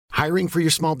Hiring for your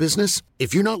small business?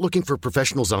 If you're not looking for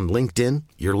professionals on LinkedIn,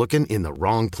 you're looking in the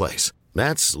wrong place.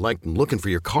 That's like looking for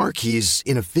your car keys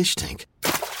in a fish tank.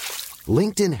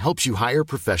 LinkedIn helps you hire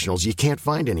professionals you can't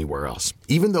find anywhere else,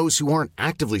 even those who aren't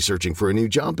actively searching for a new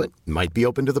job but might be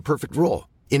open to the perfect role.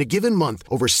 In a given month,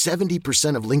 over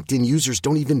 70% of LinkedIn users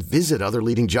don't even visit other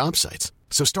leading job sites.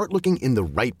 So start looking in the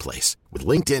right place. With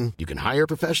LinkedIn, you can hire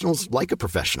professionals like a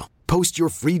professional. Post your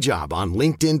free job on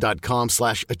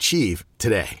linkedin.com/achieve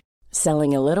today.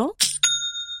 Selling a little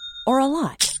or a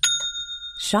lot?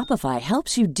 Shopify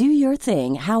helps you do your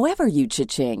thing however you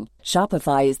cha-ching.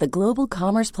 Shopify is the global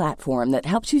commerce platform that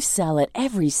helps you sell at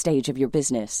every stage of your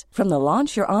business. From the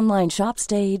launch your online shop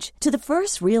stage to the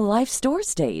first real-life store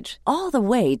stage, all the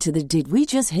way to the did we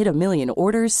just hit a million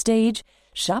orders stage.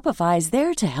 Shopify is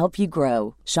there to help you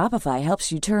grow. Shopify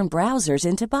helps you turn browsers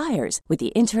into buyers with the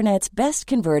internet's best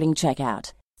converting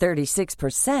checkout.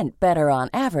 36% better on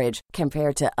average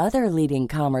compared to other leading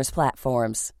commerce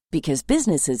platforms. Because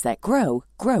businesses that grow,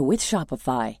 grow with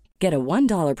Shopify. Get a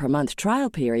 $1 per month trial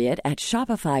period at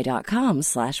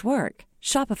shopify.com/work.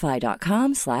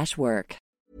 Shopify.com/work.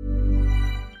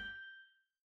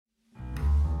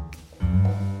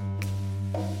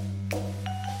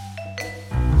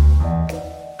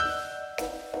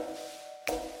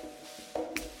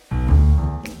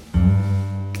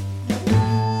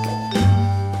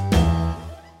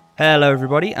 Hello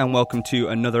everybody and welcome to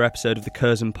another episode of the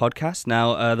Curzon podcast.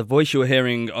 Now the voice you're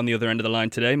hearing on the other end of the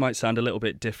line today might sound a little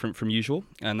bit different from usual,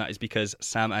 and that is because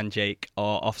Sam and Jake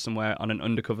are off somewhere on an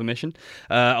undercover mission.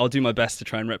 I'll do my best to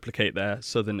try and replicate their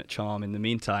southern charm in the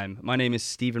meantime. My name is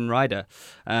Stephen Ryder,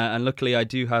 and luckily I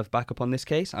do have backup on this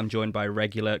case. I'm joined by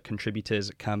regular contributors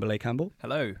Campbell Campbell.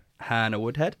 Hello. Hannah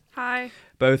Woodhead. Hi.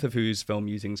 Both of whose film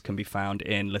musings can be found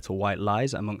in Little White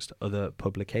Lies, amongst other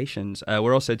publications.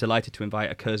 We're also delighted to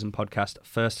invite a Curzon podcast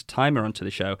first-timer onto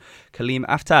the show, Kaleem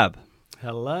Aftab.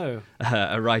 Hello.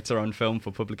 A writer on film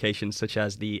for publications such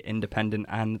as The Independent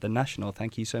and The National.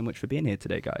 Thank you so much for being here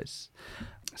today, guys.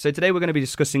 So today we're going to be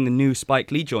discussing the new Spike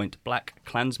Lee joint,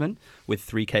 BLACKKKLANSMAN, with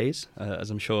 3 Ks, as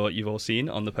I'm sure you've all seen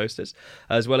on the posters,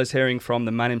 as well as hearing from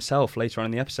the man himself later on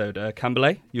in the episode.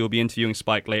 Campbell, you'll be interviewing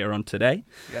Spike later on today.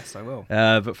 Yes, I will.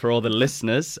 But for all the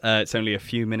listeners, it's only a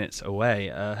few minutes away.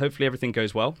 Hopefully everything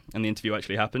goes well and the interview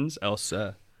actually happens, else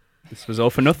this was all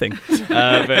for nothing.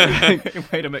 Way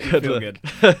to make me feel good.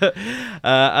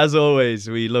 As always,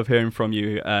 we love hearing from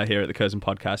you here at the Curzon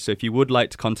Podcast. So if you would like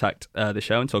to contact the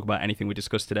show and talk about anything we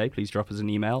discussed today, please drop us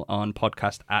an email on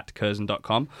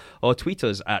podcast@curzon.com or tweet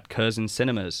us at Curzon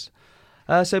Cinemas.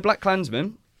 So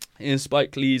BLACKKKLANSMAN is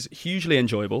Spike Lee's hugely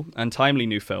enjoyable and timely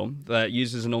new film that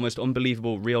uses an almost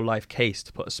unbelievable real-life case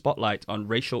to put a spotlight on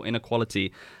racial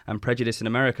inequality and prejudice in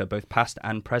America, both past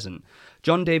and present.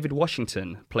 John David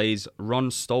Washington plays Ron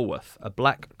Stallworth, a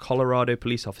black Colorado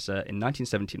police officer in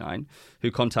 1979 who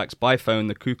contacts by phone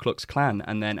the Ku Klux Klan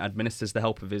and then administers the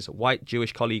help of his white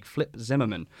Jewish colleague Flip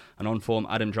Zimmerman, an on-form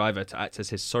Adam Driver, to act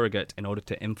as his surrogate in order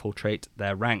to infiltrate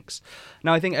their ranks.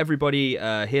 Now, I think everybody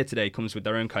here today comes with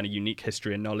their own kind of unique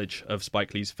history and knowledge of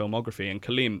Spike Lee's filmography. And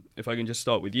Kaleem, if I can just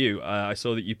start with you, I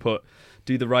saw that you put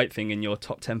Do the Right Thing in your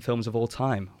top 10 films of all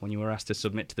time when you were asked to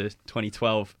submit to the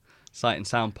 2012 Sight and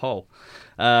Sound poll.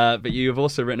 But you have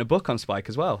also written a book on Spike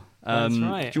as well. That's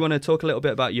right. Do you want to talk a little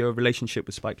bit about your relationship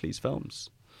with Spike Lee's films?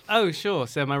 Oh, sure.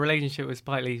 So my relationship with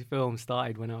Spike Lee's film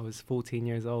started when I was 14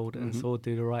 years old and saw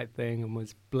Do the Right Thing and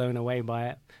was blown away by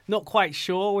it. Not quite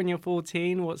sure when you're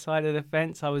 14 what side of the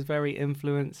fence. I was very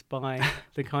influenced by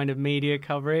the kind of media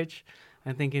coverage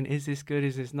and thinking, is this good,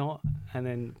 is this not? And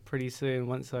then pretty soon,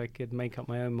 once I could make up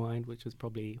my own mind, which was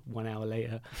probably 1 hour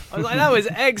later, I was like, that was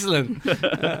excellent.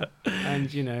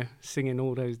 And, you know, singing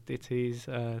all those ditties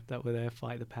that were there,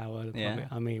 Fight the Power.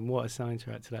 I mean, what a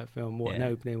soundtrack to that film. What an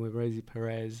opening with Rosie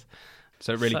Perez.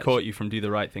 So it really caught you from Do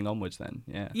the Right Thing onwards then,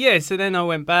 yeah. Yeah, so then I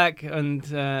went back and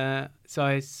so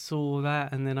I saw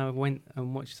that and then I went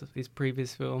and watched his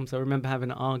previous films. I remember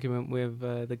having an argument with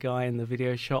the guy in the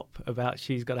video shop about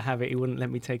She's Gotta Have It. He wouldn't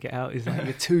let me take it out. He's like,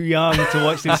 you're too young to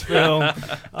watch this film.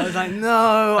 I was like,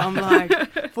 no, I'm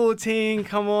like 14,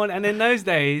 come on. And in those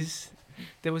days,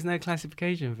 there was no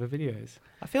classification for videos.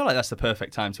 I feel like that's the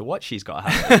perfect time to watch She's Gotta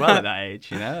Have It as well at that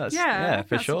age, you know? Yeah, for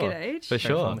that's sure. a good age. For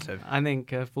sure. I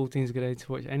think 14 is a good age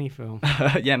to watch any film.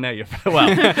 Yeah, no, you're well.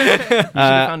 You should have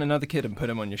found another kid and put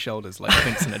him on your shoulders like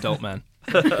Pink's an adult man.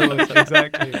 Of course,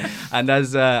 exactly. And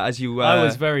as you... I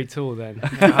was very tall then. So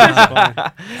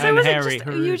was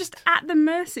you were just at the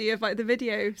mercy of like the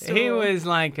video store? He was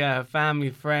like a family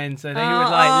friend, so then he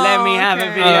would like let me have a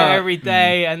video every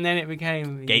day, and then it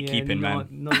became gatekeeping, man.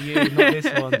 Not you, not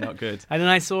this one. Not good. And then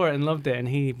I saw it and loved it, and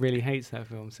he really hates that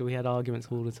film. So we had arguments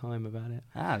all the time about it.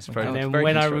 It's very, and then very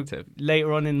when constructive.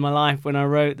 Later on in my life, when I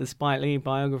wrote the Spike Lee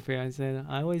biography, I said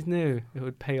I always knew it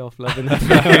would pay off loving that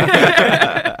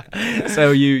film.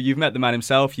 So you've met the man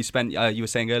himself. You spent you were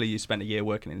saying earlier you spent a year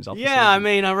working in his office. Yeah, I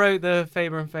mean, I wrote the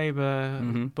Faber and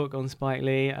Faber book on Spike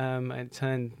Lee. It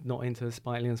turned not into a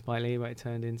Spike Lee on Spike Lee, but it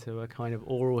turned into a kind of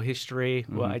oral history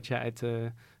where I chatted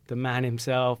to the man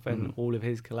himself and all of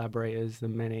his collaborators, the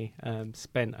many,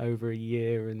 spent over a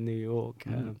year in New York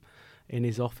in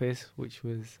his office, which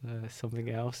was something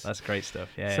else. That's great stuff.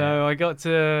 Yeah. So I got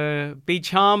to be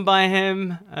charmed by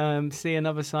him, see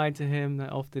another side to him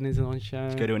that often isn't on show.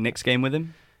 Did you go to a Knicks game with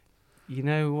him? You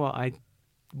know what? I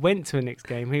went to a Knicks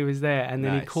game. He was there, and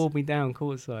then he called me down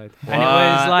courtside. What? And it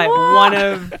was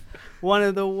like one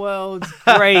of the world's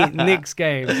great Knicks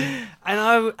games.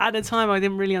 And at the time, I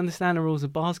didn't really understand the rules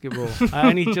of basketball. I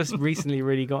only just recently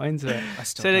really got into it.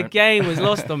 So the game was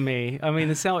lost on me. I mean,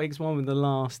 the Celtics won with the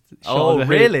last shot of the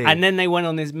hoop. Really? And then they went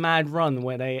on this mad run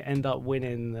where they end up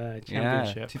winning the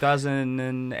championship.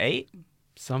 2008?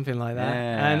 Something like that.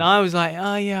 Yeah. And I was like,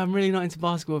 oh, yeah, I'm really not into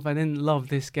basketball if I didn't love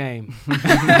this game.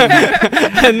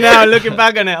 And now looking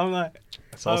back on it, I'm like,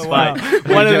 wow.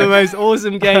 One of the most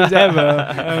awesome games ever.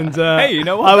 And hey, you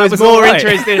know what? I was more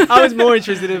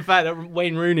interested in the fact that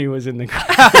Wayne Rooney was in the game.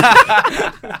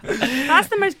 That's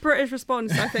the most British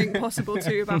response I think possible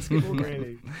to a basketball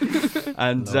game. Really.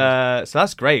 And so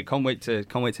that's great. Can't wait to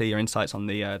hear your insights on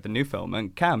the new film.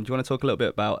 And Cam, do you want to talk a little bit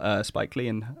about Spike Lee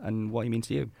and what he means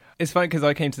to you? It's funny because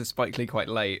I came to Spike Lee quite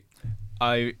late.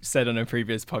 I said on a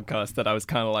previous podcast that I was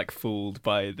kind of like fooled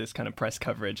by this kind of press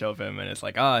coverage of him, and it's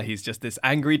like, he's just this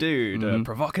angry dude, a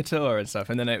provocateur and stuff.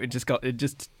 And then it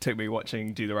just took me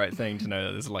watching Do the Right Thing to know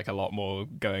that there's like a lot more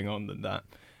going on than that.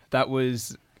 That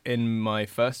was in my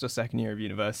first or second year of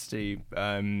university.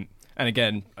 And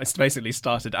again, I basically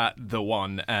started at the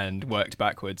one and worked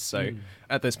backwards. So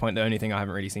at this point, the only thing I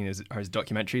haven't really seen are his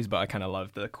documentaries, but I kind of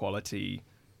love the quality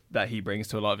that he brings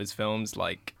to a lot of his films.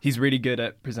 Like, he's really good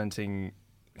at presenting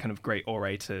kind of great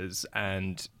orators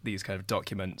and these kind of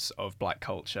documents of black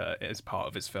culture as part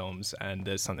of his films. And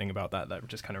there's something about that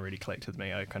just kind of really clicked with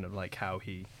me. I kind of like how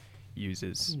he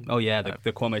uses... Oh, yeah,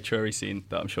 the Kwame Churi scene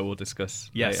that I'm sure we'll discuss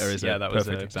later is a that was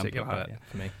perfect a example particular highlight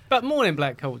for me. But more than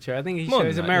black culture. I think he More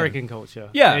shows than that, American culture.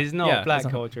 Yeah. It's not black it's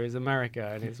culture, it's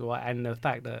America. And the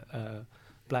fact that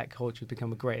black culture has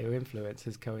become a greater influence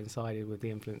has coincided with the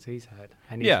influence he's had.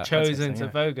 And he's chosen to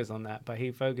focus on that, but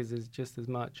he focuses just as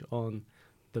much on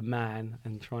the man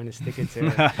and trying to stick it to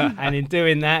it. And in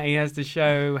doing that, he has to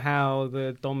show how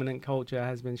the dominant culture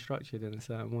has been structured in a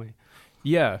certain way.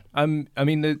 Yeah, I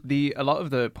mean, the a lot of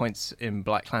the points in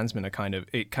BLACKKKLANSMAN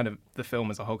are the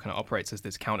film as a whole kind of operates as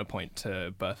this counterpoint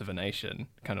to Birth of a Nation,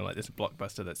 kind of like this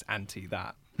blockbuster that's anti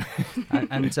that.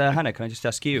 and Hannah, can I just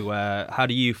ask you, how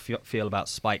do you feel about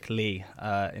Spike Lee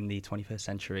in the 21st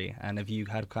century? And have you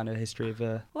had kind of a history of?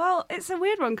 Well, it's a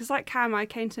weird one because, like Cam, I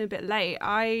came to him a bit late.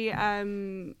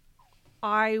 I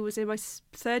was in my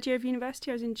third year of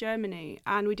university. I was in Germany,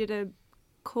 and we did a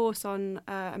course on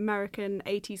American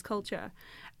 80s culture,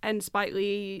 and Spike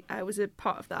Lee was a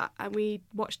part of that, and we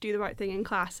watched Do the Right Thing in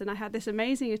class, and I had this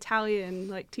amazing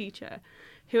Italian teacher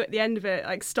who at the end of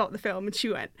it stopped the film and she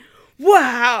went,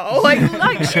 wow, like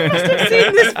she must have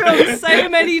seen this film so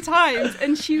many times,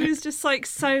 and she was just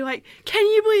can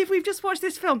you believe we've just watched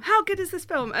this film, how good is this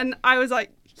film? And I was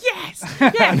like, yes,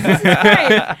 this is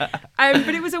great.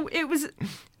 But it was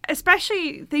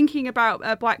especially thinking about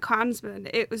BLACKKKLANSMAN,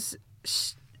 it was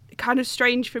kind of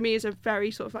strange for me as a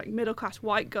very sort of middle class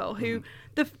white girl who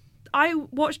I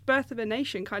watched Birth of a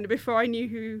Nation kind of before I knew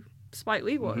who Spike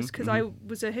Lee was, because I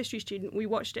was a history student. We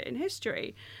watched it in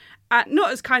history,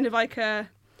 not as kind of like a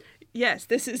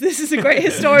this is a great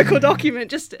historical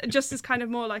document, just as kind of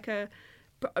more like a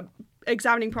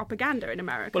examining propaganda in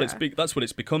America. Well, that's what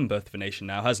it's become, Birth of a Nation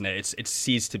now, hasn't it? It's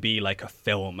ceased to be like a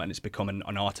film, and it's become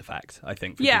an artifact, I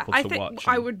think, for people to watch.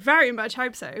 I would very much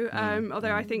hope so.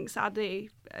 Although I think, sadly,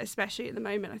 especially at the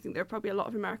moment, I think there are probably a lot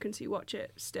of Americans who watch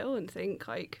it still and think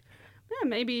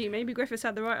maybe Griffiths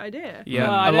had the right idea. Yeah,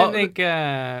 well, I don't think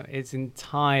it's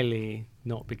entirely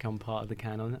not become part of the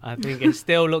canon. I think it's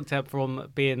still looked at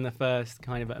from being the first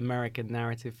kind of American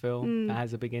narrative film that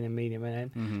has a beginning, medium,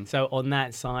 and end. So on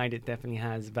that side, it definitely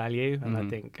has value, and I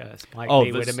think Spike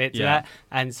Lee would admit to that.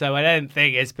 And so I don't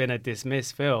think it's been a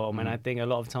dismissed film, and I think a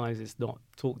lot of times it's not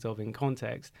talked of in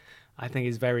context. I think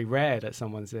it's very rare that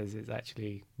someone says it's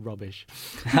actually rubbish.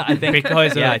 I think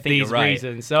because of these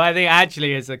reasons. So I think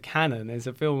actually as a canon, as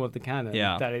a film of the canon,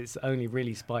 that it's only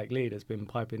really Spike Lee that's been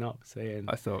piping up saying...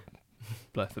 I thought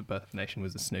Birth of a Nation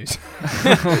was a snooze.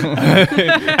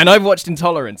 And I've watched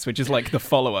Intolerance, which is like the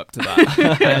follow-up to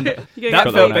that. And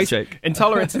that film,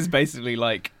 Intolerance is basically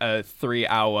like a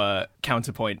 3-hour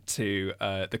counterpoint to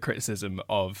the criticism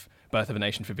of Birth of a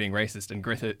Nation for being racist. And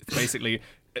Griffith, basically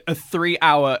a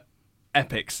 3-hour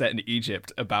epic set in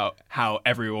Egypt about how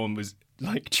everyone was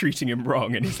like treating him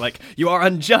wrong, and he's like, "You are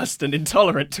unjust and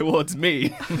intolerant towards me,"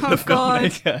 the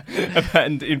filmmaker,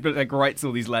 and he like writes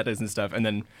all these letters and stuff, and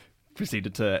then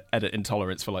proceeded to edit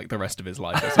Intolerance for like the rest of his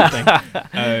life or something.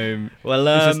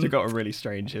 It's just got a really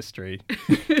strange history.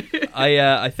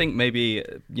 I think maybe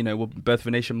Birth of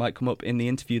a Nation might come up in the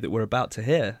interview that we're about to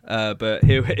hear. But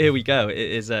here we go. It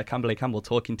is Campbell A. Campbell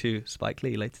talking to Spike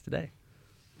Lee later today.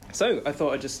 So I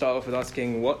thought I'd just start off with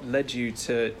asking what led you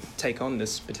to take on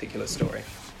this particular story.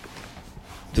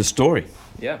 The story.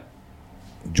 Yeah.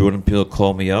 Jordan Peele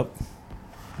called me up,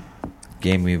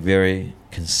 gave me a very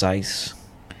concise,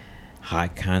 high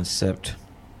concept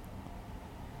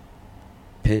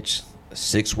pitch,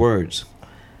 6 words: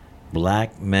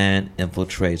 Black man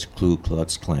infiltrates Ku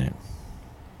Klux Klan.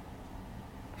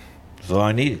 That's all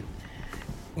I needed.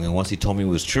 And once he told me it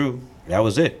was true, that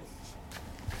was it.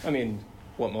 I mean,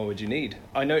 what more would you need?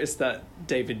 I noticed that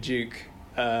David Duke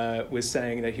was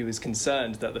saying that he was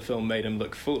concerned that the film made him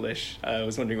look foolish. I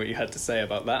was wondering what you had to say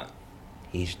about that.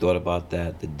 He thought about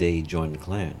that the day he joined the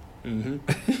Klan. Mm-hmm.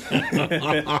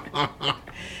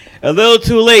 A little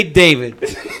too late, David.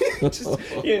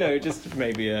 just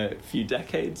maybe a few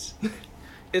decades.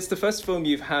 It's the first film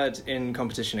you've had in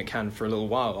competition at Cannes for a little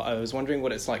while. I was wondering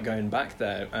what it's like going back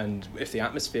there, and if the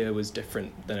atmosphere was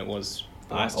different than it was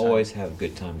last time. I always have a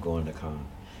good time going to Cannes.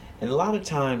 And a lot of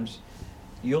times,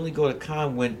 you only go to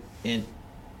Cannes when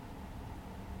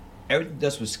everything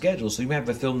does was scheduled. So you might have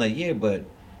a film that year, but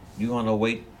you want to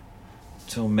wait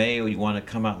till May, or you want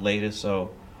to come out later.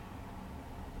 So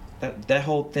that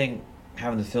whole thing,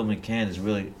 having the film in Cannes, is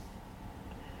really,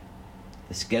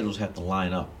 the schedules have to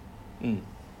line up. Mm.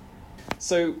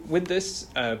 So with this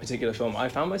particular film, I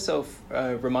found myself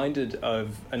reminded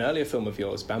of an earlier film of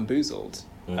yours, Bamboozled,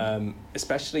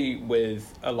 especially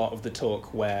with a lot of the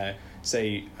talk where,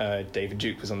 say, David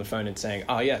Duke was on the phone and saying,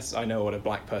 yes, I know what a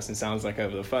black person sounds like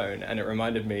over the phone. And it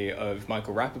reminded me of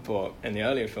Michael Rappaport in the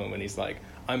earlier film when he's like,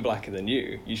 I'm blacker than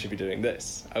you should be doing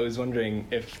this. I was wondering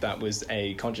if that was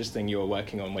a conscious thing you were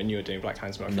working on when you were doing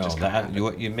BLACKKKLANSMAN. No,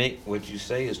 what you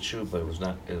say is true, but it was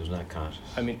not conscious.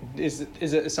 I mean, is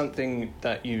it something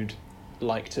that you'd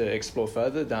like to explore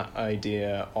further, that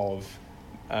idea of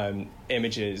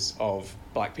images of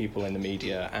black people in the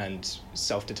media and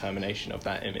self-determination of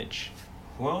that image?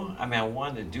 Well, I mean, I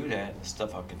wanted to do that, and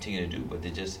stuff I'll continue to do, but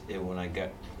when I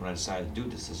decided to do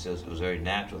this, it was very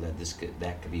natural that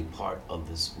that could be part of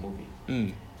this movie,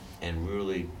 and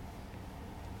really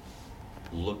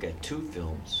look at 2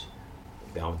 films,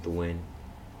 Gone with the Wind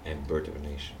and Birth of a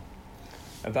Nation.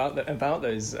 About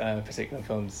those particular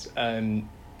films,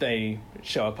 they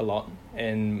show up a lot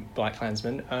in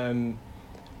BLACKKKLANSMAN.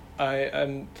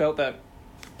 I felt that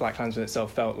BLACKKKLANSMAN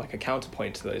itself felt like a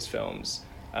counterpoint to those films.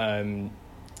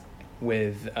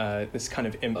 With this kind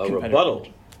of a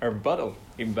rebuttal,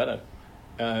 even better.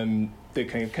 The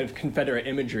kind of Confederate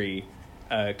imagery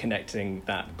connecting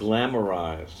that,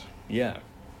 glamorized,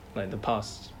 like the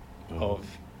past of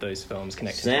those films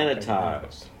connected,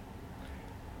 sanitized,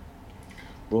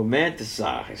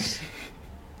 romanticized.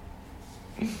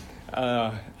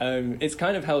 It's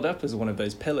kind of held up as one of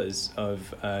those pillars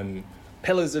of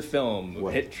film,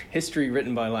 history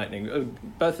written by lightning,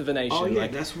 Birth of a Nation. Oh yeah,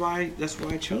 that's why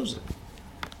I chose it.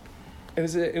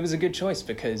 It was a good choice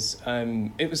because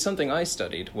it was something I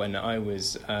studied when I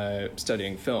was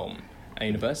studying film at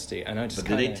university, and I just.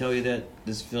 But did they tell you that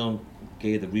this film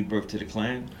gave the rebirth to the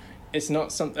Klan? It's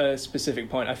not a specific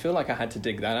point. I feel like I had to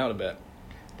dig that out a bit.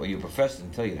 But your professor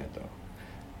didn't tell you that, though.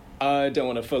 I don't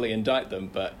want to fully indict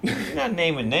them, but you're not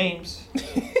naming names.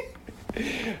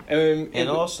 And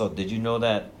also, did you know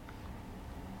that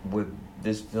with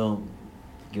this film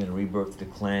giving rebirth to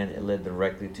the Klan, it led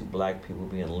directly to black people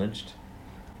being lynched?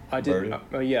 I did.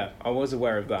 Yeah, I was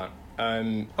aware of that.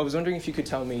 I was wondering if you could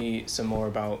tell me some more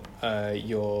about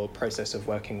your process of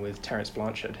working with Terence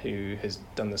Blanchard, who has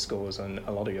done the scores on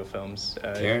a lot of your films.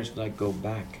 Terence, go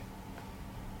back.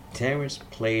 Terence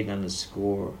played on the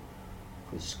score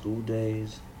for School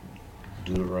Days,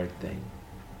 Do the Right Thing,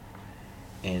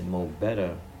 and Mo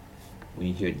Better. When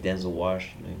you hear Denzel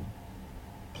Washington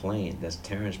playing, that's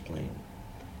Terence playing.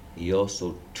 He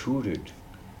also tutored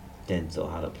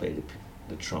Denzel how to play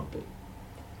the trumpet.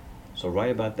 So right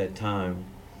about that time,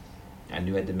 I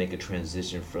knew I had to make a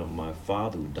transition from my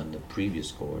father, who'd done the previous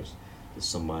scores, to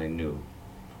somebody new.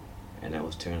 and that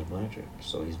was Terrence Blanchard.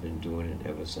 So he's been doing it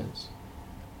ever since.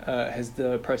 Has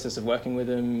the process of working with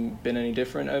him been any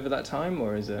different over that time,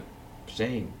 or is it?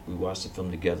 Same. We watched the film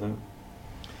together.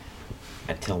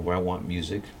 I tell him where I want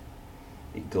music.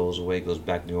 He goes away, goes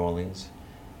back to New Orleans,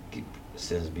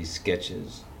 sends me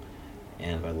sketches,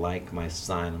 and if I like, I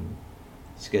assign him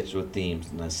sketches with themes,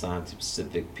 and I assign to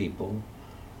specific people.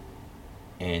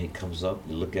 And he comes up,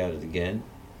 you look at it again.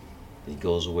 He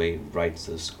goes away, writes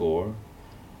the score,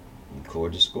 and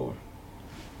records the score.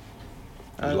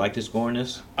 You like the score in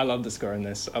this? I love the score in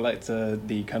this. I liked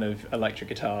the kind of electric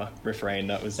guitar refrain.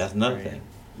 That's another thing.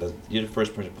 You're the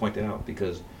first person to point that out,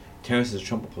 because Terrence is a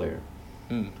trumpet player.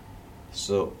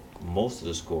 So most of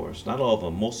the scores, not all of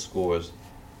them, most scores,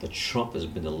 the trumpet has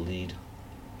been the lead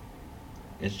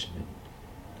instrument.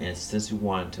 And since we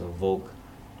wanted to evoke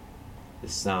the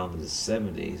sound of the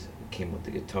 70s, we came with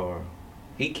the guitar.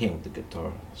 He came with the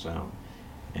guitar sound,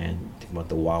 and came with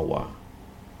the wah-wah.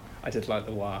 I did like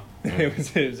the wah. It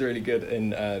was really good,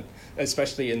 and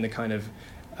especially in the kind of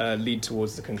lead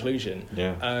towards the conclusion.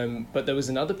 Yeah. But there was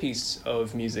another piece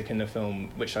of music in the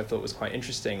film which I thought was quite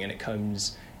interesting, and it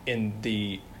comes in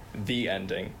the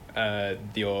ending,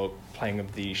 your playing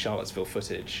of the Charlottesville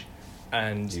footage.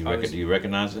 And do you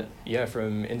recognize it? Yeah,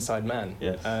 from Inside Man.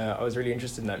 Yes. I was really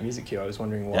interested in that music cue. I was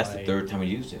wondering why. That's the third time we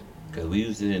used it, because we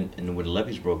used it in when the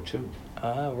levees broke too.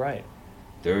 Ah, right.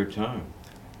 Third time.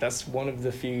 That's one of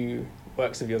the few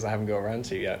works of yours I haven't got around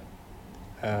to yet.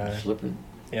 Flipping.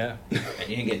 Yeah.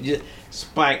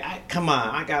 Spike, come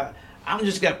on, I'm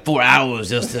just got 4 hours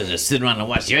just to sit around and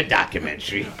watch your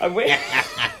documentary.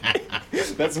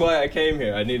 That's why I came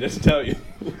here. I needed to tell you.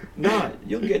 No,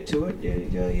 you'll get to it.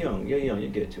 You're young. You'll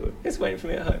get to it. It's waiting for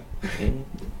me at home. You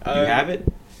have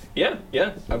it? Yeah. I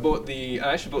actually bought the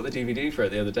DVD for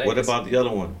it the other day. What about the other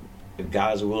one? If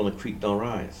Guys Are Willing, the Creek Don't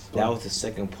Rise. That was the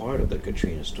second part of the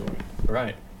Katrina story.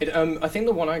 Right. I think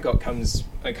the one I got comes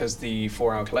because the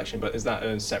 4-hour collection, but is that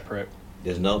a separate?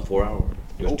 There's another 4 hour.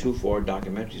 There's 2 4-hour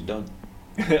documentaries done.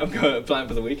 I've got a plan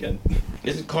for the weekend.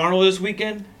 Isn't Carnival this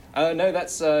weekend? No,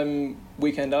 that's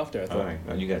weekend after, I thought. All right,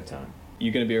 well, you got time. You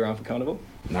going to be around for Carnival?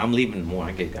 No, I'm leaving more.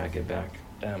 I get back.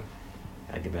 Damn.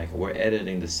 I get back. We're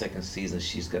editing the second season.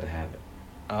 She's got to have it.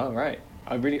 Oh, right.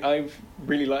 I've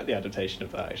really liked the adaptation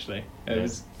of that, actually. It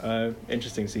was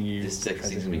interesting to see you. This second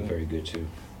season will be very good, too.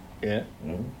 Yeah?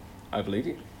 Mm-hmm. I believe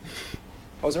you.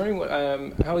 I was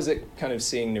wondering, how is it kind of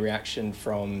seeing the reaction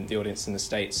from the audience in the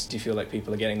States? Do you feel like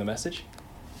people are getting the message?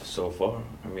 So far,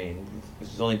 I mean,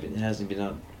 it hasn't been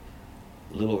out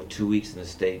a little over 2 weeks in the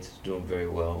States. It's doing very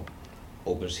well.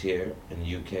 Opens here in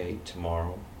the UK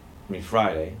tomorrow.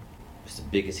 Friday. It's the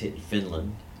biggest hit in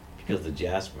Finland because of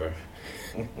Jasper.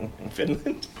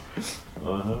 Finland?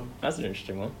 Uh-huh. That's an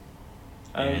interesting one.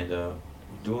 And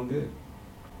doing good.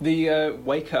 The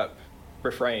Wake Up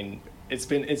refrain, it's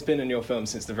been in your film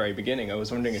since the very beginning. I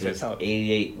was wondering if it's out.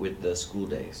 88 with the School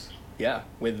Days. Yeah,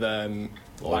 with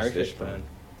Larry Fishburne.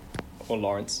 Or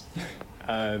Lawrence.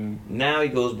 Now he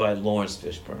goes by Lawrence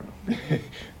Fishburne.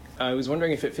 I was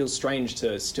wondering if it feels strange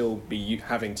to still be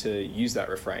having to use that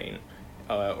refrain,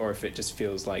 or if it just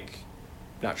feels like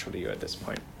natural to you at this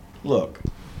point. Look,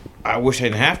 I wish I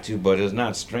didn't have to, but it's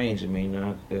not strange. I mean,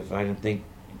 if I didn't think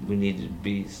we needed to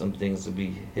be some things to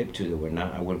be hip to that we're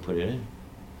not, I wouldn't put it in.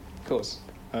 Of course.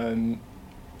 In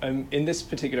this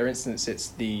particular instance, it's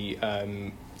the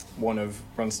one of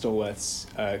Ron Stallworth's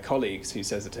colleagues who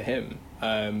says it to him.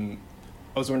 I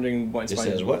was wondering what inspired.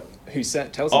 It says what? Who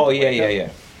tells him? Oh, yeah.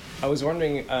 I was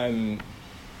wondering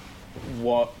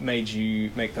what made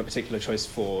you make that particular choice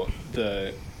for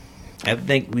the. I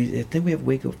think we have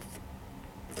Wake Up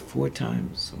 4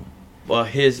 times. Well,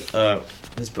 his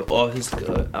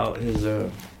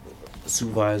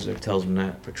supervisor tells him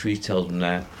that. Patrice tells him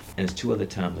that, and it's 2 other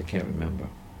times I can't remember.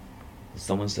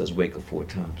 Someone says Wake Up 4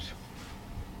 times.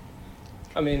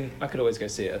 I mean, I could always go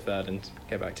see it a third and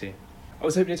get back to you. I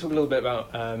was hoping to talk a little bit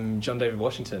about John David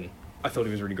Washington. I thought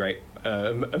he was really great.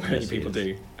 Many people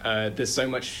do. There's so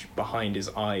much behind his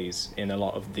eyes in a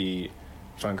lot of the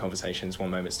phone conversations. One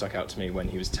moment stuck out to me when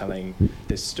he was telling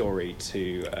this story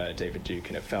to David Duke,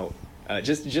 and it felt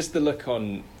just the look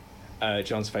on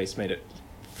John's face made it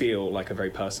feel like a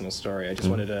very personal story. I just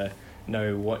wanted to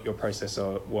know what your process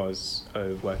was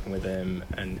of working with him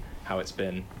and how it's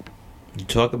been. You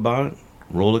talk about it,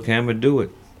 roll the camera, do it.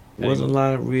 There wasn't a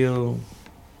lot of real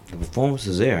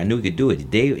performances there. I knew he could do it.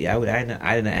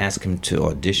 I didn't ask him to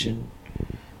audition,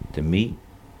 to meet.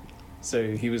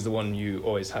 So he was the one you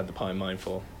always had the pie in mind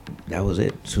for? That was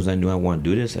it. As soon as I knew I wanted to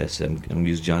do this, I said, I'm going to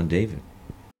use John David.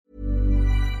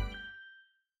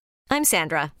 I'm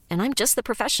Sandra, and I'm just the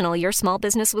professional your small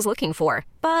business was looking for.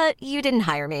 But you didn't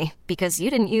hire me because you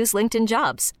didn't use LinkedIn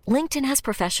Jobs. LinkedIn has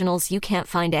professionals you can't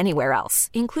find anywhere else,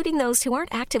 including those who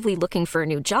aren't actively looking for a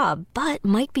new job, but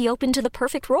might be open to the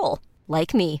perfect role,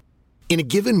 like me. In a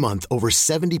given month, over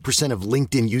 70% of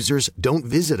LinkedIn users don't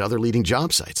visit other leading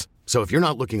job sites. So if you're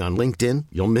not looking on LinkedIn,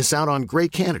 you'll miss out on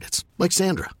great candidates like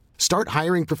Sandra. Start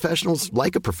hiring professionals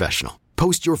like a professional.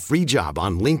 Post your free job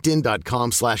on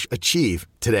linkedin.com/achieve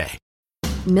today.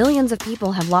 Millions of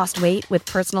people have lost weight with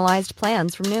personalized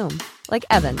plans from Noom. Like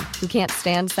Evan, who can't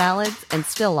stand salads and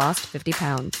still lost 50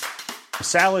 pounds.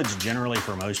 Salads generally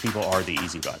for most people are the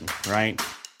easy button, right?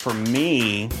 For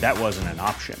me, that wasn't an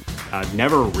option. I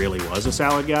never really was a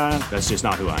salad guy. That's just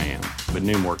not who I am. But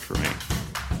Noom worked for me.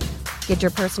 Get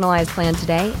your personalized plan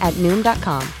today at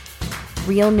Noom.com.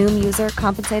 Real Noom user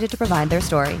compensated to provide their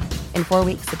story. In 4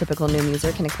 weeks, the typical Noom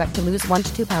user can expect to lose 1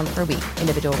 to 2 pounds per week.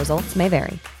 Individual results may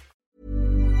vary.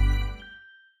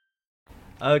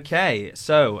 Okay,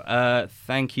 so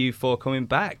thank you for coming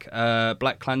back.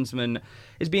 BLACKKKLANSMAN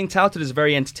is being touted as a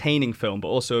very entertaining film, but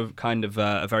also kind of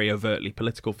a very overtly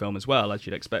political film as well, as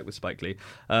you'd expect with Spike Lee.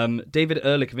 David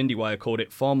Ehrlich of IndieWire called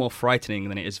it far more frightening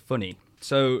than it is funny.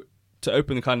 So to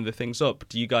open the things up,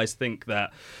 do you guys think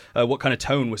that what kind of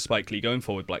tone was Spike Lee going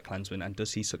for with BLACKKKLANSMAN, and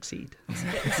does he succeed?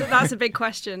 So that's a big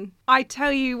question. I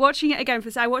tell you, watching it again,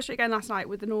 I watched it again last night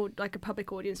with a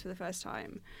public audience for the first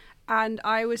time, and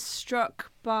I was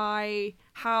struck by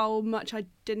how much I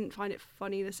didn't find it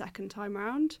funny the second time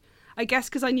round. I guess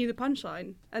because I knew the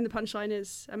punchline, and the punchline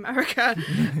is America,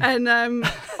 and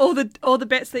all the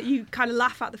bits that you kind of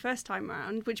laugh at the first time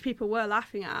round, which people were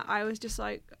laughing at, I was just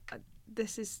like,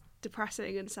 this is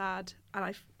depressing and sad,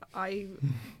 and I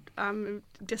am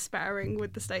despairing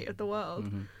with the state of the world.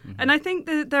 Mm-hmm, mm-hmm. And I think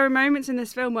that there are moments in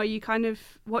this film where you kind of,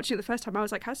 watching it the first time, I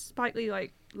was like, has Spike Lee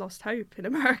lost hope in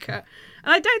America?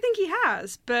 And I don't think he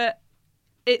has, but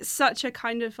it's such a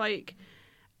kind of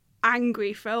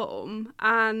angry film,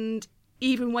 and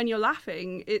even when you're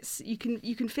laughing, you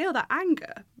can feel that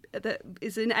anger that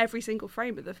is in every single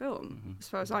frame of the film, mm-hmm. as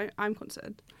far as I'm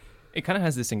concerned. It kind of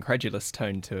has this incredulous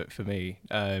tone to it for me.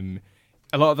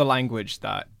 A lot of the language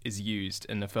that is used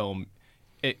in the film,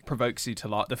 it provokes you to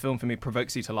laugh. The film for me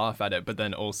provokes you to laugh at it, but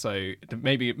then also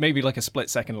maybe like a split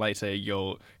second later,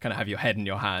 you'll kind of have your head in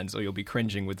your hands, or you'll be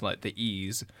cringing with the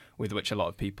ease with which a lot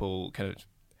of people kind of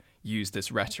use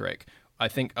this rhetoric. I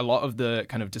think a lot of the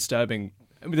kind of disturbing,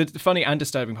 the funny and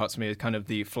disturbing parts for me is kind of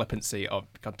the flippancy of,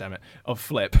 of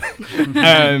Flip,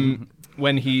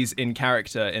 when he's in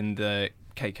character in the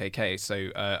KKK.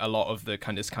 So a lot of the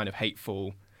kind of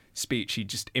hateful speech, he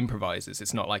just improvises.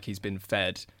 It's not like he's been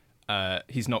fed.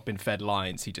 He's not been fed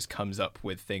lines. He just comes up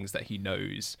with things that he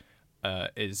knows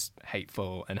is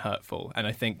hateful and hurtful. And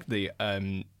I think the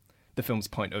film's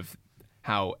point of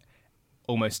how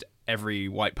almost every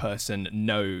white person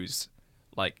knows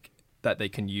that they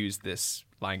can use this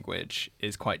language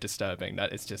is quite disturbing.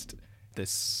 That it's just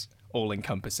this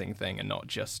all-encompassing thing and not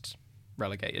just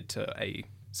relegated to a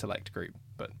select group.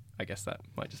 But I guess that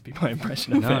might just be my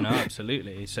impression of it. No,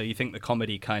 absolutely. So you think the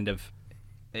comedy kind of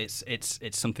it's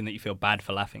something that you feel bad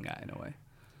for laughing at in a way?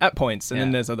 At points, and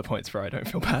then there's other points where I don't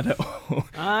feel bad at all.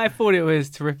 I thought it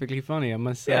was terrifically funny, I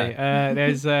must say. Yeah.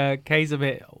 There's a case of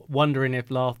it wondering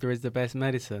if laughter is the best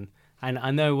medicine. And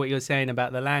I know what you're saying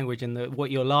about the language, and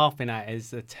what you're laughing at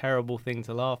is a terrible thing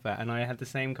to laugh at. And I had the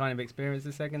same kind of experience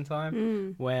the second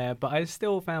time, but I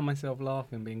still found myself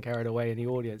laughing, being carried away in the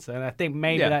audience. And I think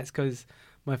maybe that's because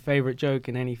my favourite joke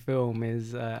in any film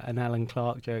is an Alan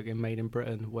Clark joke in Made in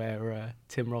Britain, where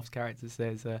Tim Roth's character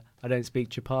says, I don't speak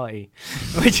chapati,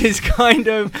 which is kind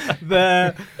of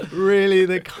the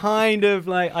kind of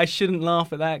I shouldn't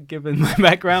laugh at that given my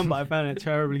background, but I found it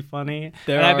terribly funny.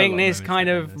 And I think this kind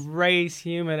of race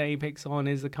humour that he picks on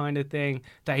is the kind of thing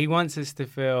that he wants us to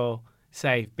feel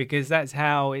safe, because that's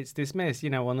how it's dismissed.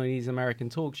 You know, on these American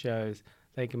talk shows,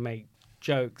 they can make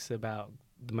jokes about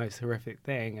the most horrific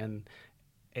thing, and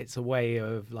it's a way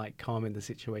of calming the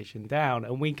situation down,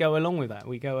 and we go along with that.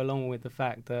 We go along with the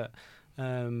fact that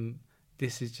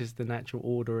this is just the natural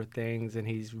order of things, and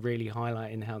he's really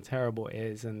highlighting how terrible it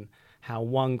is and how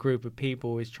one group of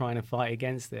people is trying to fight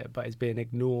against it, but is being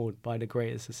ignored by the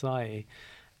greater society.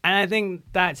 And I think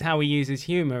that's how he uses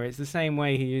humor. It's the same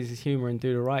way he uses humor in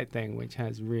Do the Right Thing, which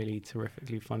has really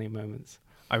terrifically funny moments.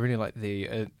 I really like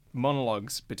the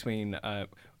monologues between...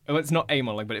 well, it's not a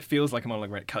monologue, but it feels like a monologue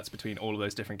when it cuts between all of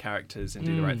those different characters and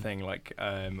Do the Right Thing,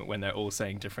 when they're all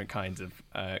saying different kinds of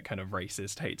kind of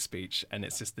racist hate speech, and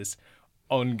it's just this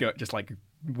just like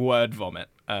word vomit.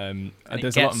 And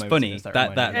there's a lot of moments funny. in this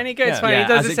that and it gets funny. Yeah, he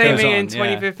does as the it same goes thing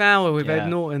on, in 25th Hour with Ed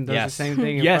Norton. Does the same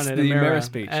thing in front of the mirror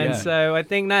speech. And yeah. so I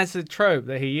think that's a trope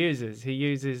that he uses. He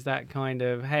uses that kind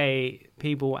of, hey,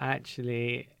 people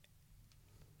actually.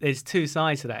 There's two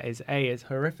sides to that. Is A, it's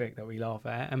horrific that we laugh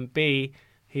at, and B,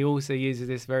 he also uses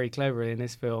this very cleverly in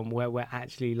this film where we're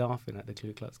actually laughing at the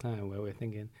Ku Klux Klan, where we're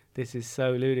thinking, this is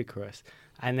so ludicrous.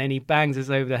 And then he bangs us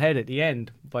over the head at the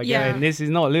end by going, this is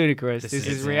not ludicrous, this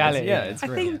is reality. It's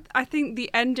I think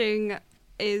the ending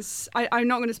is... I'm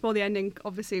not going to spoil the ending.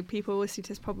 Obviously, people listening to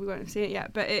this probably won't have seen it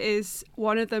yet, but it is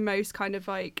one of the most kind of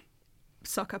like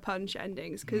sucker punch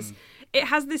endings, because it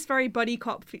has this very buddy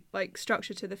cop like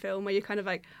structure to the film where you're kind of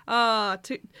like,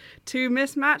 two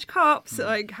mismatched cops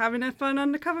like having a fun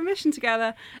undercover mission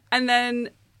together, and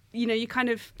then you kind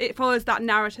of, it follows that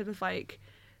narrative of like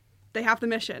they have the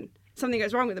mission, something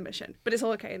goes wrong with the mission, but it's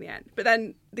all okay in the end. But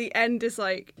then the end is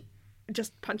like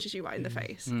just punches you right in the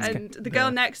face. And the girl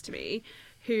next to me,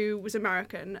 who was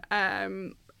American,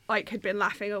 like had been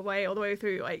laughing away all the way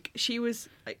through, like she was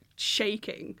like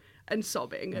shaking and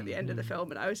sobbing at the end of the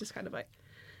film, and I was just kind of like,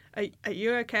 are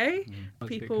you okay?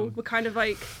 People were kind of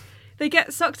like, they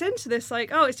get sucked into this like,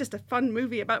 oh, it's just a fun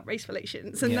movie about race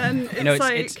relations, and then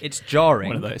it's jarring.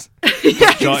 One of those.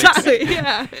 Yeah, exactly.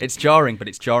 Yeah, it's jarring, but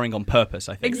it's jarring on purpose,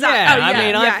 I think.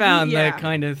 Exactly. I found the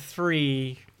kind of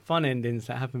 3 fun endings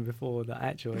that happened before the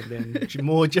actual ending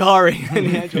more jarring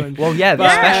than the actual ending. Well,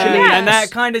 especially, and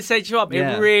that kind of sets you up.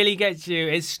 It really gets you.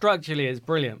 It's structurally is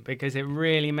brilliant because it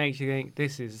really makes you think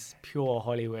this is pure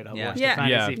Hollywood. I've watched a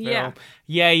fantasy film.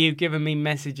 Yeah, you've given me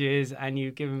messages and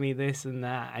you've given me this and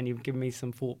that, and you've given me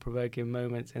some thought-provoking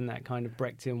moments in that kind of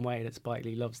Brechtian way that Spike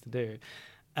Lee loves to do.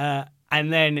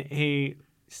 And then he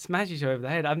smashes you over the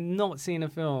head. I've not seen a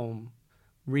film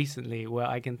recently where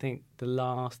I can think the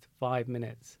last 5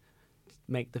 minutes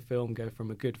make the film go from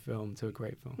a good film to a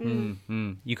great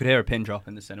film. You could hear a pin drop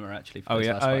in the cinema actually. For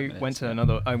last 5 minutes,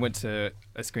 I went to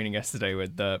a screening yesterday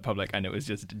with the public, and it was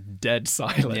just dead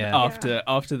silent after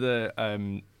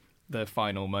the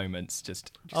final moments.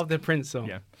 Just of the Prince song.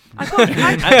 Yeah.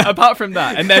 And apart from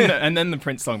that, and then the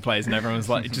Prince song plays, and everyone's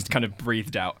like just kind of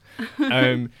breathed out.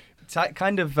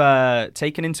 Kind of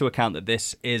taken into account that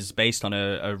this is based on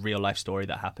a real life story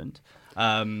that happened.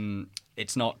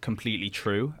 It's not completely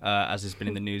true, as has been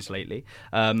in the news lately.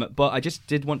 But I just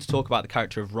did want to talk about the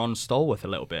character of Ron Stallworth a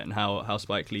little bit and how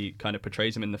Spike Lee kind of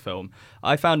portrays him in the film.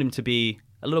 I found him to be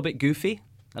a little bit goofy,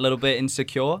 a little bit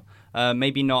insecure,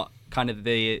 maybe not kind of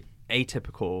the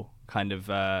atypical kind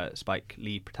of Spike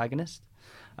Lee protagonist.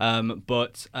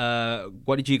 But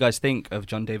what did you guys think of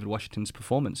John David Washington's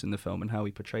performance in the film and how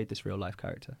he portrayed this real life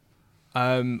character?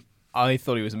 I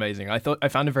thought he was amazing. I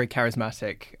found him very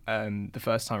charismatic the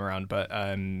first time around, but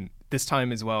this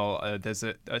time as well, there's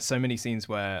so many scenes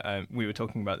where we were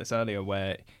talking about this earlier,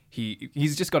 where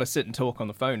he's just got to sit and talk on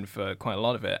the phone for quite a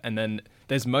lot of it, and then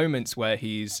there's moments where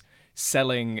he's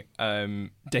selling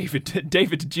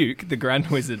David Duke, the Grand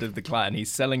Wizard of the Klan.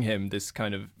 He's selling him this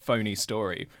kind of phony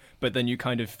story, but then you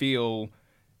kind of feel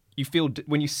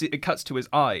when you see it cuts to his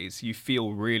eyes, you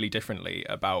feel really differently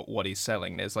about what he's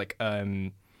selling. There's like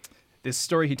this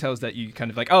story he tells that you kind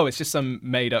of like, oh, it's just some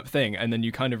made up thing, and then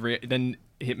you kind of then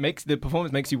the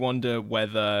performance makes you wonder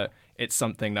whether it's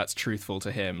something that's truthful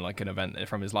to him, like an event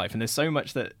from his life. And there's so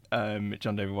much that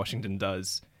John David Washington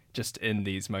does just in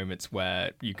these moments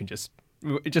where you can just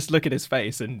look at his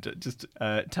face and just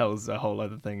tells a whole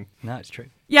other thing. No, it's true.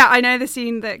 Yeah, I know the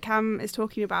scene that Cam is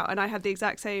talking about, and I had the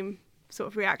exact same sort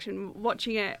of reaction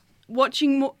watching it.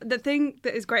 The thing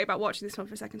that is great about watching this one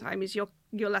for a second time is you're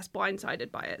less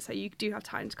blindsided by it, so you do have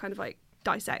time to kind of like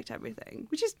dissect everything,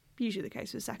 which is usually the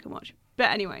case with a second watch.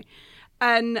 But anyway,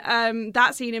 and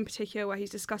that scene in particular where he's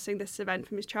discussing this event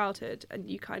from his childhood, and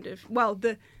you kind of, well,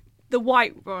 the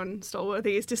white Ron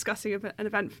Stallworthy is discussing an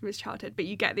event from his childhood, but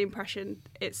you get the impression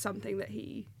it's something that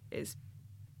he is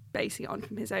basing it on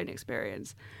from his own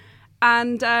experience.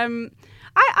 And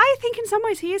I think in some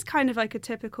ways he is kind of like a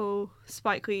typical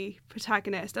Spike Lee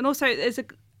protagonist. And also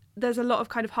there's a lot of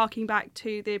kind of harking back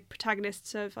to the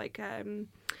protagonists of like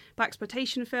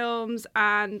blaxploitation films,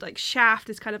 and like Shaft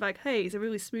is kind of like, hey, he's a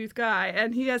really smooth guy.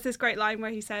 And he has this great line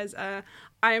where he says, I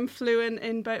am fluent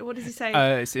in both. What does he say?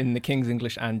 It's in the King's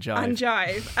English and jive. And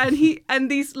jive.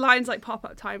 And these lines like pop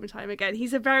up time and time again.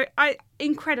 He's a very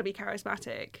incredibly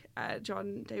charismatic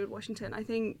John David Washington. I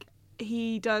think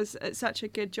he does such a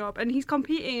good job, and he's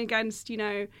competing against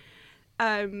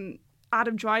Adam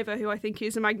Driver, who I think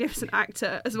is a magnificent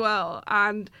actor as well.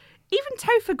 And even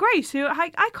Topher Grace, who I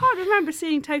can't remember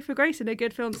seeing Topher Grace in a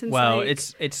good film since. Well,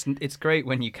 like... it's great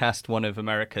when you cast one of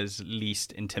America's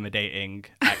least intimidating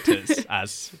actors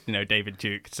as David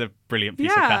Duke. It's a brilliant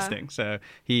piece of casting. So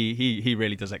he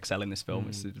really does excel in this film.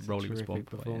 It's a role he was born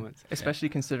for. Performance. Especially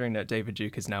considering that David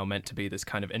Duke is now meant to be this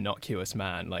kind of innocuous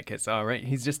man. Like it's all right.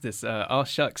 He's just this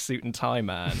shucks suit and tie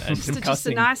man, and just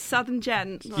a nice southern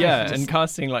gent. Like, and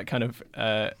casting like kind of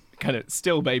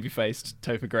still baby-faced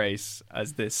Topher Grace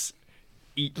as this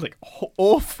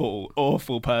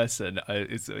awful person.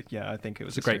 I think it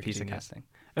was a great piece of casting.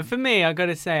 And for me, I got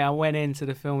to say, I went into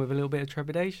the film with a little bit of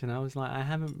trepidation. I was like, I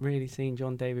haven't really seen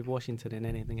John David Washington in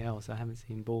anything else. I haven't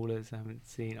seen Ballers.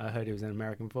 I heard he was an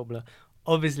American footballer.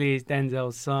 Obviously, he's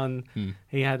Denzel's son.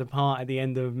 He had a part at the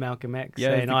end of Malcolm X,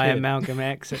 saying, I am Malcolm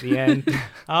X at the end.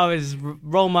 I was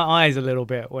rolled my eyes a little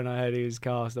bit when I heard he was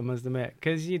cast, I must admit,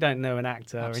 because you don't know an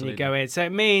actor. Absolutely. And you go in. So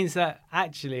it means that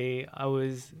actually I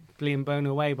was being blown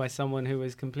away by someone who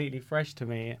was completely fresh to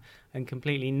me and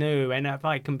completely new. And if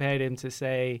I compared him to,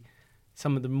 say,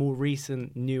 some of the more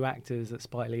recent new actors that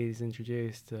Spike Lee's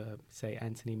introduced, say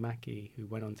Anthony Mackie, who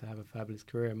went on to have a fabulous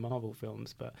career in Marvel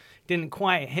films, but didn't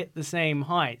quite hit the same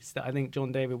heights that I think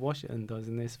John David Washington does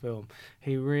in this film.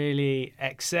 He really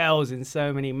excels in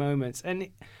so many moments, and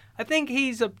I think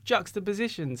he's a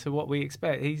juxtaposition to what we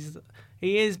expect.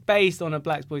 He is based on a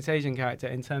blaxploitation character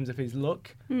in terms of his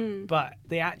look, but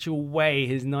the actual way,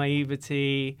 his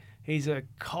naivety. He's a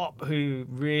cop who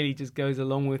really just goes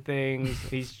along with things.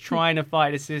 He's trying to fight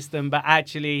the system, but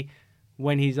actually,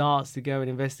 when he's asked to go and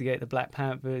investigate the Black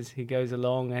Panthers, he goes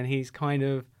along and he's kind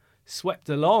of swept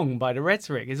along by the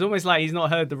rhetoric. It's almost like he's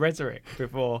not heard the rhetoric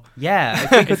before. Yeah, I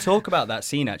think we could talk about that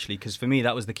scene, actually, because for me,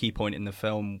 that was the key point in the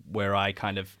film where I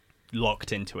kind of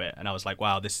locked into it. And I was like,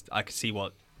 wow, I could see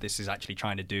what this is actually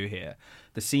trying to do here.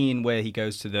 The scene where he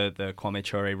goes to the Kwame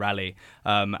Ture rally,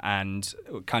 and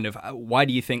kind of, why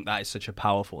do you think that is such a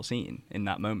powerful scene in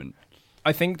that moment?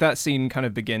 I think that scene kind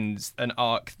of begins an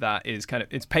arc that is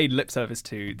it's paid lip service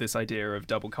to this idea of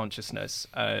double consciousness.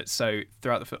 So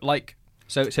throughout the film,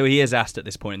 So he is asked at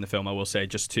this point in the film, I will say,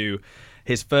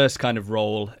 his first kind of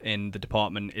role in the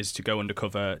department is to go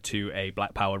undercover to a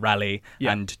Black Power rally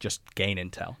and just gain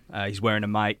intel. He's wearing a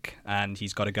mic and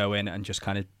he's got to go in and just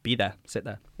kind of be there, sit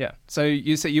there. Yeah. So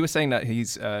you were saying that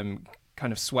he's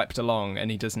kind of swept along and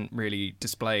he doesn't really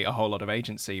display a whole lot of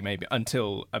agency maybe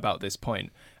until about this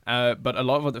point. But a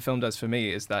lot of what the film does for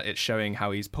me is that it's showing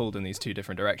how he's pulled in these two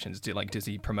different directions. Does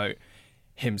he promote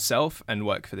himself and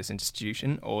work for this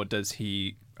institution, or does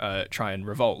he try and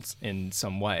revolt in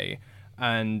some way?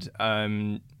 And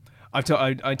I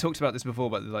talked about this before,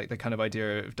 but the kind of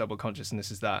idea of double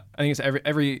consciousness is that I think it's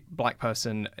every black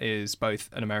person is both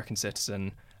an American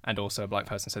citizen and also a black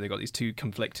person, so they've got these two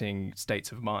conflicting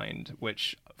states of mind,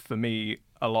 which for me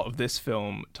a lot of this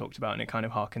film talked about, and it kind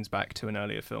of harkens back to an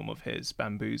earlier film of his,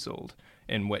 Bamboozled,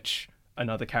 in which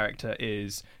another character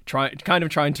is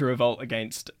trying to revolt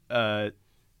against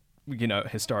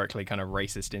historically kind of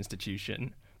racist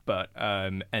institution, but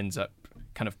ends up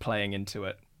kind of playing into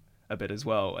it a bit as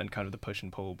well, and kind of the push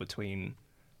and pull between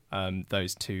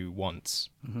those two wants.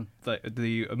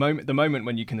 Mm-hmm. The moment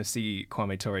when you kind of see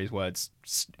Kwame Ture's words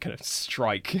kind of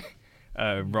strike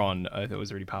Ron, I thought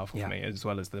was really powerful for me, as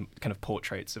well as the kind of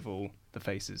portraits of all the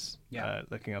faces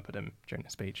looking up at him during the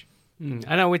speech.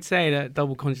 And I would say that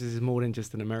double consciousness is more than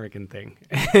just an American thing.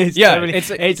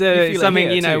 it's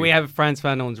something, we have Frantz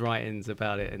Fanon's writings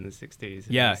about it in the 60s.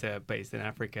 Yeah. It's based in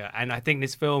Africa. And I think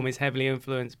this film is heavily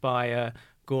influenced by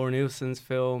Gore Nielsen's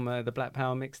film, The Black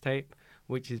Power Mixtape,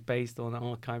 which is based on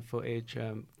archive footage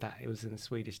that it was in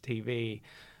Swedish TV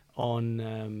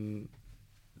on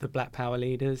the Black Power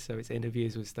leaders. So it's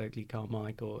interviews with Stokely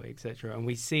Carmichael, etc. And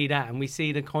we see that, and we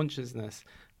see the consciousness.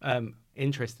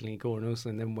 Interestingly, Gore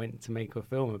Nielsen then went to make a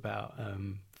film about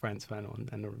Frantz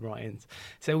Fanon and the writings.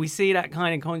 So we see that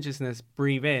kind of consciousness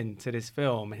breathe into this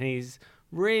film, and he's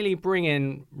really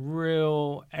bringing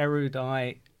real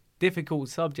erudite, difficult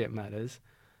subject matters,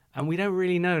 and we don't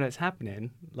really know that's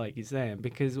happening, like you're saying,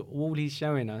 because all he's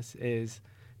showing us is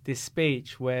this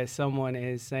speech where someone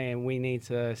is saying we need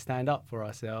to stand up for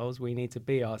ourselves, we need to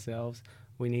be ourselves,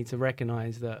 we need to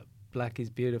recognize that black is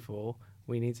beautiful.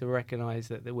 We need to recognize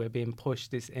that we're being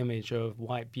pushed this image of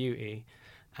white beauty,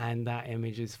 and that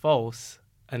image is false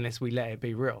unless we let it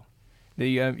be real.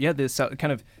 There's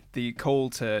kind of the call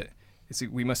to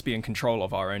we must be in control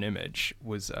of our own image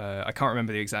was I can't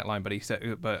remember the exact line, but he said,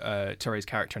 Ture's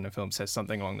character in the film says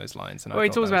something along those lines. And he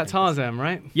talks about Tarzan,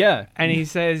 right? Yeah, and he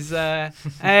says,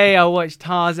 "Hey, I watched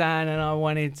Tarzan and I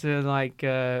wanted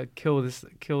to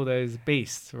kill those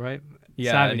beasts, right?"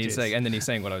 Yeah, savages. and then he's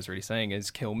saying what I was really saying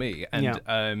is kill me.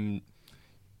 And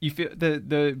you feel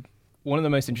the one of the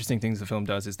most interesting things the film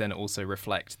does is then also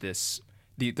reflect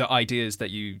the ideas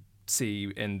that you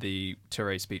see in the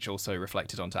Touré speech also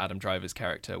reflected onto Adam Driver's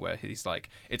character, where he's like,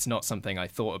 it's not something I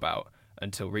thought about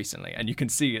until recently. And you can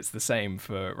see it's the same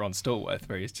for Ron Stallworth,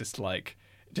 where he's just like,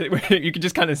 you can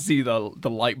just kind of see the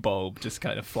light bulb just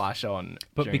kind of flash on.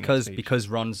 But because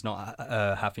Ron's not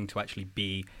having to actually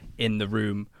be in the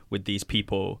room with these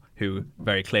people who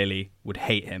very clearly would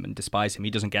hate him and despise him, he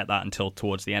doesn't get that until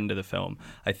towards the end of the film.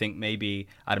 I think maybe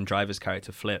Adam Driver's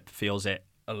character Flip feels it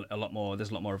a lot more. There's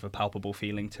a lot more of a palpable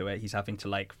feeling to it. He's having to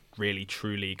like really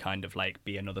truly kind of like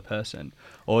be another person.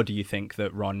 Or do you think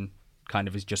that Ron kind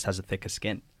of just has a thicker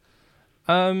skin?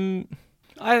 Can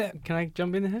I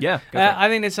jump in here? Yeah, go for it. I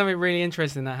think there's something really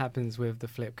interesting that happens with the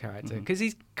Flip character, because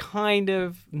he's kind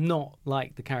of not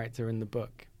like the character in the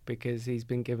book, because he's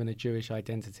been given a Jewish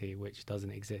identity which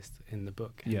doesn't exist in the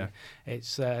book. Yeah. And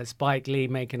it's Spike Lee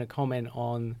making a comment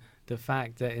on the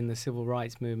fact that in the civil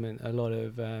rights movement, a lot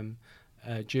of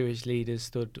Jewish leaders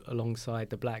stood alongside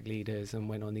the black leaders and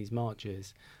went on these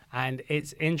marches. And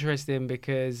it's interesting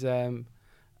because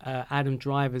Adam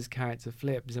Driver's character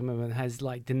Flip Zimmerman has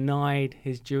like denied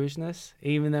his Jewishness,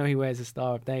 even though he wears a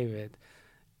Star of David.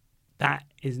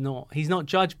 He's not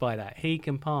judged by that. He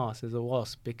can pass as a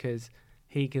WASP because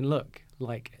he can look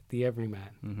like the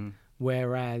everyman,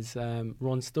 whereas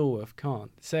Ron Stallworth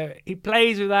can't. So he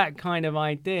plays with that kind of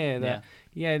idea that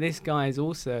this guy is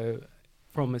also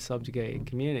from a subjugated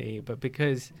community, but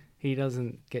because he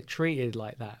doesn't get treated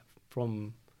like that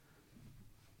from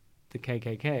the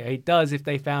KKK. He does if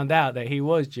they found out that he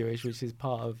was Jewish, which is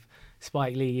part of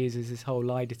Spike Lee uses this whole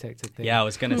lie detector thing. Yeah, I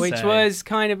was going to say. Which was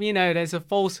kind of, there's a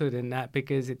falsehood in that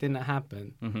because it didn't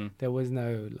happen. There was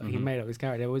no, he made up his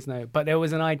character. But there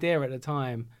was an idea at the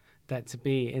time that to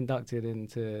be inducted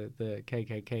into the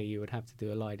KKK, you would have to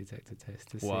do a lie detector test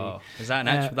to see. Wow. Is that an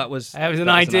actual? That was an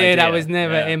idea that was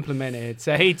never implemented.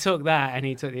 So he took that and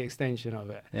he took the extension of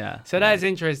it. Yeah. So that's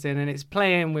interesting, and it's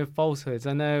playing with falsehoods.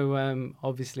 I know,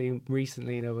 obviously,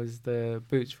 recently there was the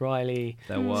Boots Riley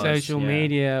social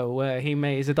media where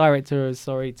he's a director of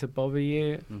Sorry to Bother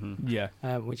You,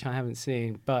 which I haven't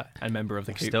seen, but and member of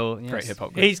the great hip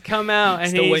hop group. He's come out and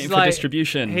still he's waiting for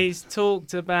distribution. He's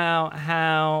talked about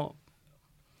how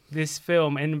this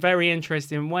film in a very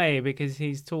interesting way, because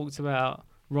he's talked about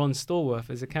Ron Stallworth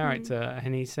as a character,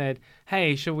 and he said,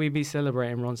 hey, should we be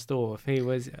celebrating Ron Stallworth? He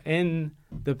was in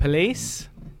the police.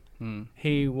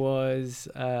 He was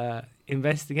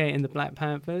investigating the Black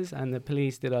Panthers, and the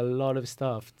police did a lot of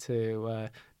stuff to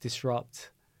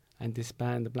disrupt and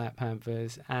disband the Black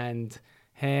Panthers. And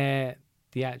here,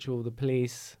 the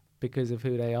police, because of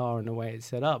who they are and the way it's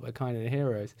set up, are kind of the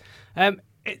heroes.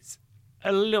 It's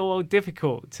a little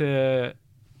difficult for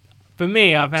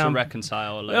me. I found to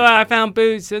reconcile. I found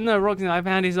Boots and I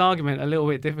found his argument a little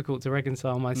bit difficult to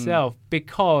reconcile myself,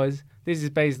 because this is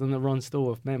based on the Ron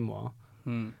Stallworth memoir,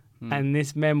 and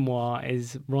this memoir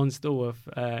is Ron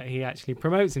Stallworth. He actually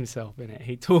promotes himself in it.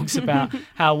 He talks about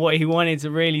how what he wanted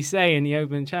to really say in the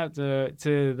opening chapter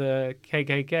to the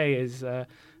KKK is,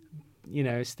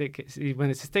 he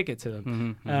wanted to stick it to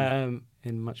them.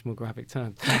 In much more graphic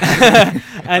terms.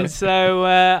 And so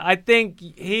I think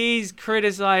he's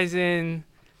criticizing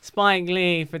Spike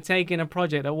Lee for taking a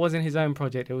project that wasn't his own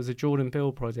project. It was a Jordan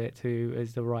Peele project, who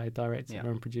is the writer, director,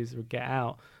 and producer of Get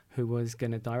Out, who was going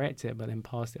to direct it, but then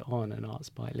passed it on and asked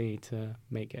Spike Lee to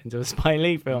make it into a Spike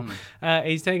Lee film.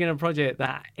 He's taken a project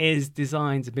that is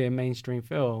designed to be a mainstream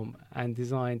film and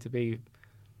designed to be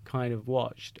kind of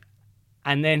watched.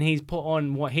 And then he's put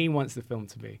on what he wants the film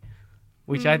to be,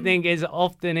 which I think is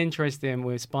often interesting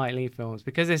with Spike Lee films,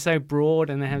 because they're so broad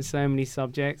and they have so many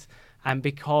subjects, and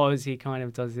because he kind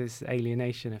of does this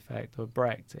alienation effect of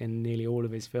Brecht in nearly all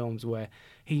of his films, where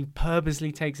he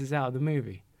purposely takes us out of the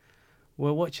movie.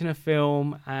 We're watching a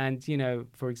film and,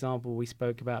 for example, we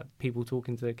spoke about people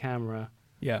talking to the camera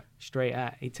straight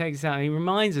at. He takes us out and he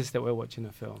reminds us that we're watching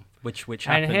a film. Which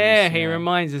happens. And here he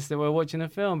reminds us that we're watching a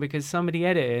film, because somebody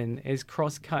editing is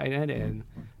cross-cutting editing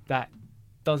that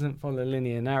doesn't follow a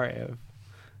linear narrative,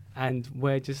 and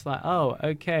we're just like, oh,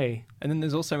 okay. And then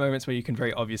there's also moments where you can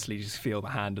very obviously just feel the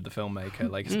hand of the filmmaker,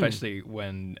 like especially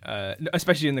when,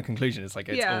 especially in the conclusion, it's like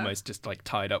it's almost just like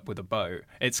tied up with a bow.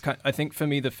 It's I think for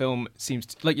me the film seems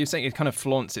to, like you're saying, it kind of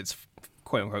flaunts its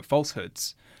quote unquote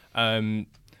falsehoods,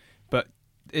 but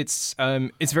it's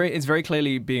very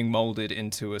clearly being molded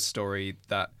into a story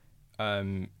that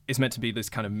is meant to be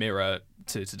this kind of mirror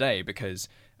to today, because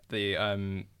the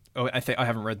I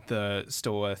haven't read the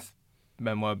Stallworth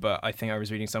memoir, but I think I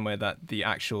was reading somewhere that the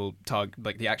actual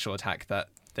attack that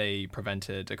they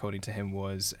prevented, according to him,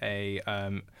 was a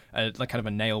like kind of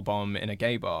a nail bomb in a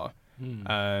gay bar.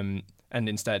 And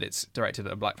instead it's directed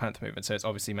at a Black Panther movement. So it's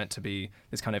obviously meant to be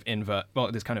this kind of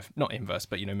this kind of not inverse,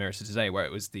 but mirror to today, where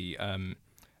it was the in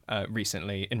recent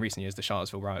years the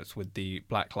Charlottesville riots with the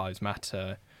Black Lives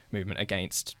Matter movement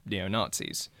against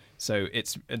neo-Nazis. So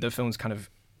the film's kind of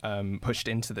pushed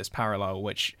into this parallel,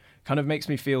 which kind of makes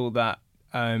me feel that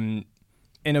in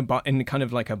kind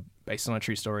of like a based on a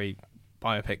true story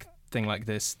biopic thing like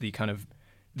this, the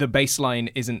baseline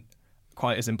isn't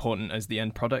quite as important as the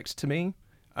end product to me.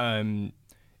 I'm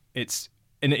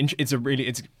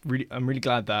really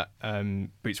glad that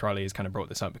Boots Riley has kind of brought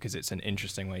this up, because it's an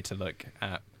interesting way to look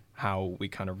at how we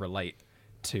kind of relate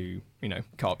to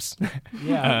cops.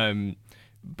 Yeah.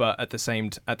 But at the same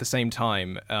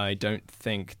time, I don't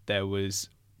think there was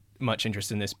much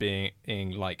interest in this being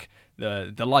like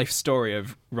the life story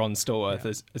of Ron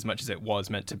Stallworth as much as it was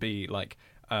meant to be. Like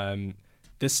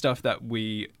this stuff that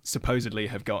we supposedly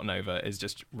have gotten over is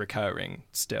just recurring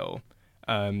still.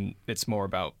 It's more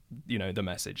about the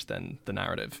message than the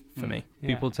narrative for me.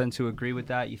 People tend to agree with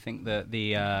that. You think that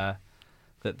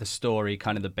the story,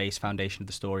 kind of the base foundation of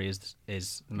the story, is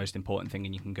the most important thing,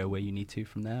 and you can go where you need to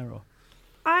from there? Or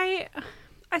I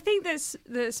think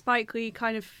that Spike Lee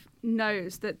kind of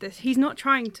knows that he's not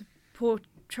trying to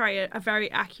portray a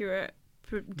very accurate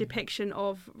depiction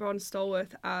of Ron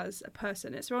Stallworth as a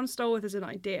person. It's Ron Stallworth as an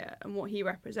idea and what he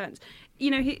represents.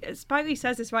 Spike Lee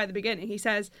says this right at the beginning. He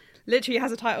says, literally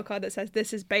has a title card that says,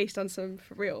 "This is based on some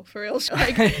for real."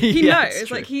 Like, he knows.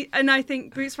 Like and I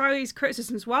think Boots Riley's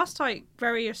criticisms, whilst like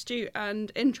very astute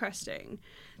and interesting,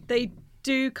 they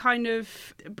do kind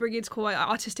of bring into quite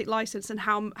artistic license and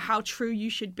how true you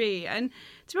should be. And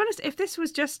to be honest, if this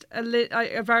was just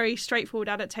a very straightforward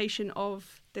adaptation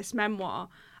of this memoir,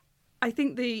 I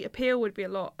think the appeal would be a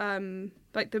lot,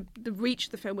 like the reach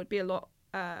of the film would be a lot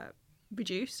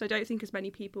reduced. I don't think as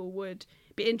many people would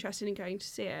be interested in going to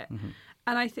see it. Mm-hmm.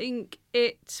 And I think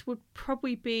it would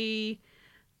probably be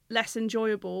less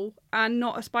enjoyable and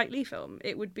not a Spike Lee film.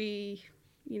 It would be,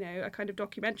 a kind of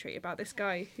documentary about this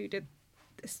guy who did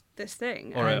this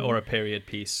thing. Or a period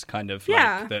piece, kind of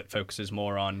like that focuses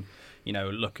more on,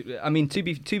 look, I mean, to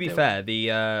be fair,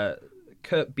 the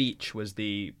Kurt Beach was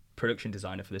the production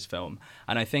designer for this film,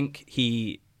 and I think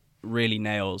he really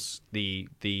nails the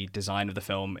design of the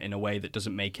film in a way that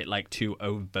doesn't make it like too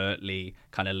overtly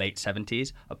kind of late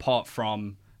 70s, apart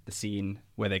from the scene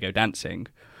where they go dancing,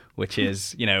 which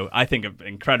is I think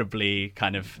incredibly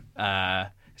kind of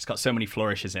it's got so many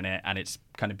flourishes in it, and it's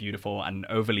kind of beautiful and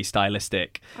overly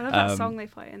stylistic. I love that song they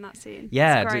play in that scene.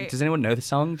 Yeah, does anyone know the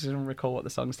song? Does anyone recall what the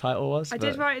song's title was? I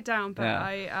did write it down, but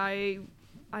I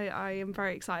am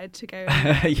very excited to go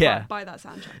buy that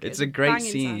soundtrack. It's a great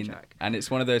scene, soundtrack. And it's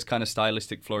one of those kind of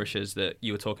stylistic flourishes that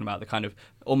you were talking about, the kind of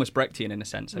almost Brechtian in a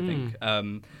sense, I think,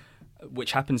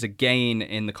 which happens again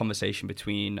in the conversation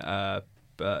between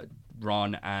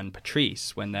Ron and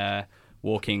Patrice when they're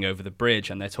walking over the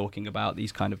bridge and they're talking about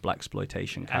these kind of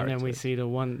blaxploitation characters. And then we see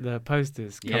the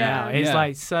posters come out. It's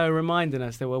like so reminding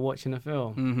us that we're watching a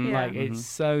film. Mm-hmm. Yeah. Like it's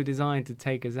so designed to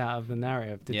take us out of the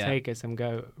narrative, to take us and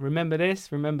go, remember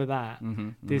this, remember that. Mm-hmm.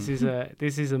 This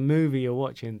is a movie you're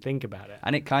watching. Think about it.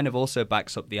 And it kind of also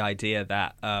backs up the idea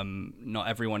that not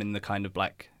everyone in the kind of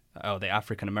the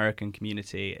African American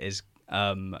community is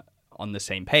on the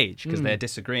same page, because they're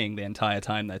disagreeing the entire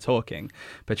time they're talking.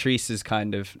 Patrice is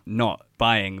kind of not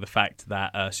buying the fact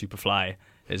that Superfly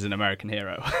is an American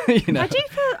hero.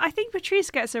 I think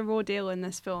Patrice gets a raw deal in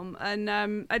this film, and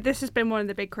this has been one of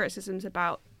the big criticisms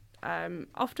about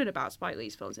often about Spike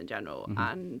Lee's films in general,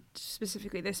 and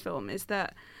specifically this film, is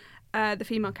that the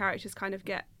female characters kind of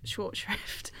get short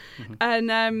shrift,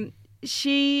 and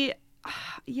she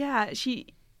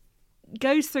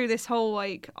goes through this whole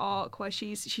like arc where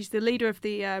she's the leader of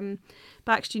the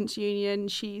Black Students Union.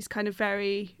 She's kind of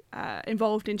very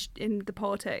involved in the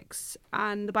politics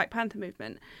and the Black Panther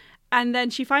movement, and then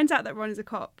she finds out that Ron is a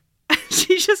cop.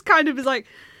 She just kind of is like,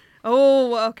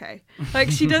 oh, okay. Like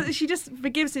she just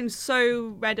forgives him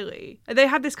so readily. They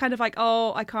have this kind of like,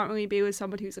 oh, I can't really be with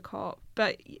somebody who's a cop,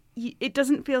 but it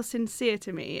doesn't feel sincere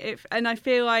to me. And I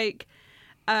feel like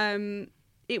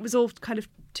it was all kind of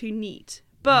too neat.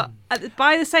 But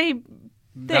by the same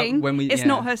thing, it's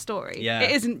not her story. Yeah.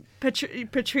 It isn't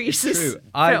Patrice's It's true. film.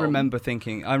 I remember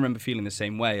feeling the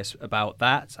same way about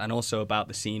that, and also about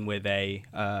the scene where they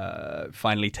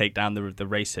finally take down the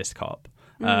racist cop.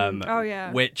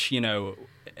 Which,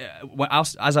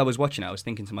 as I was watching it, I was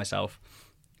thinking to myself,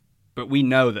 but we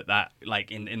know that like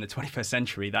in the 21st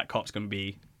century, that cop's going to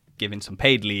be giving some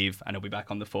paid leave, and he'll be back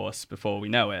on the force before we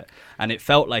know it. And it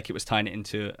felt like it was tying it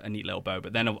into a neat little bow.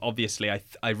 But then obviously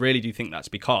I really do think that's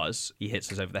because he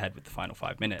hits us over the head with the final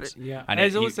 5 minutes. Yeah, and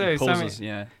there's he also pulls something,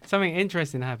 us, something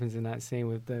interesting happens in that scene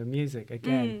with the music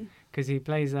again, because he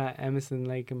plays that Emerson,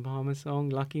 Lake and Palmer song,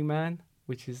 Lucky Man,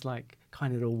 which is like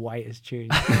kind of the whitest tune.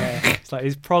 It's like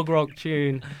this prog rock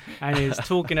tune, and it's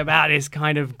talking about this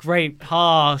kind of great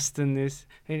past, and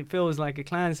it feels like a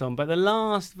Klan song. But the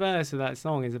last verse of that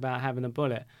song is about having a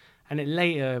bullet, and it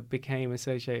later became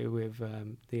associated with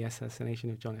the assassination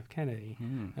of John F. Kennedy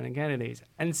and the Kennedys.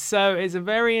 And so it's a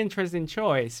very interesting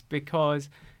choice because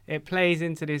it plays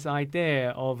into this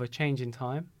idea of a change in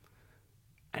time.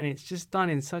 And it's just done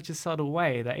in such a subtle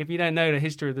way that if you don't know the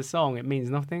history of the song, it means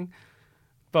nothing.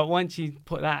 But once you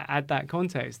add that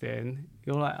context in,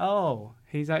 you're like, oh,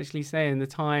 he's actually saying the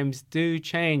times do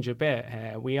change a bit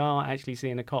here. We are actually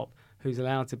seeing a cop who's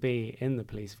allowed to be in the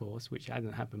police force, which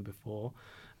hasn't happened before.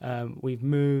 We've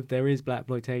moved. There is black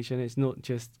exploitation. It's not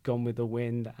just Gone with the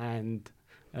Wind and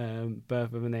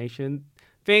Birth of a Nation.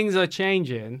 Things are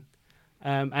changing,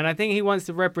 and I think he wants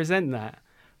to represent that.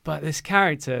 But this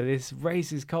character, this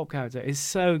racist cop character, is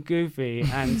so goofy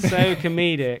and so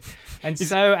comedic and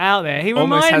so out there. He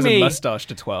almost reminds has me a mustache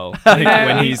to twirl.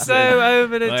 when he's so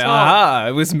over the like, top. Aha,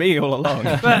 it was me all along.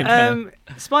 But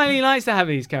Spike Lee likes to have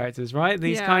these characters, right?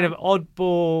 These kind of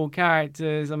oddball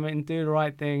characters. I mean, Do the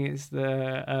Right Thing is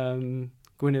the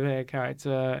Guinevere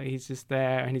character. He's just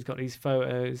there and he's got these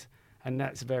photos, and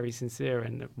that's very sincere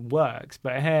and it works.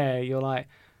 But here, you're like,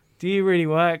 do you really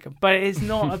work? But it's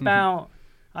not about...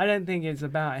 I don't think it's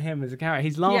about him as a character.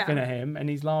 He's laughing at him, and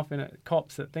he's laughing at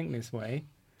cops that think this way.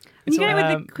 And you get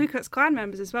it with the Ku Klux Klan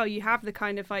members as well. You have the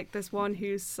kind of like this one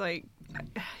who's like,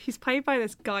 he's played by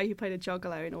this guy who played a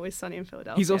juggalo in Always Sunny in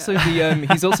Philadelphia. He's also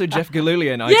he's also Jeff Gillooly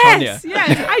in I, yes, Tonya.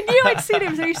 Yes, I knew I'd seen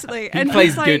him recently. He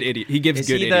plays good idiot. He gives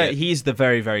good idiot. He's the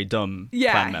very, very dumb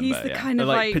Klan member. He's the kind of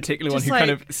like particular one who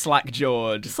kind of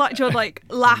slack-jawed, like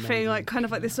laughing, like kind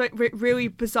of like this like really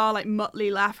bizarre like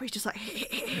Muttley laugh where he's just like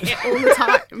all the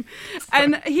time.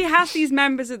 And he has these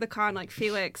members of the Klan like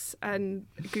Felix and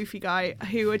Goofy Guy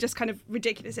who are just kind of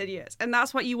ridiculous idiots, and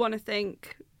that's what you want to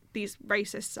think these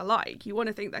racists are like. You want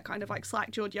to think they're kind of like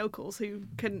slack-jawed yokels who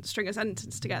can string a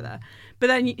sentence together. But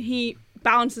then he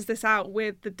balances this out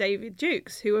with the David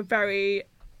Dukes, who are very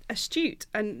astute.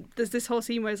 And there's this whole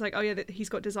scene where it's like, oh yeah, he's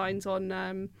got designs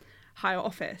on Higher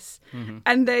Office,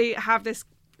 and they have this.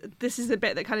 This is the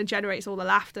bit that kind of generates all the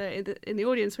laughter in the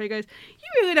audience, where he goes,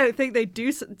 "You really don't think they'd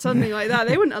do something like that?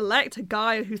 They wouldn't elect a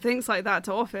guy who thinks like that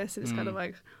to office." And it's kind of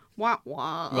like, wah,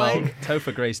 wah. Well,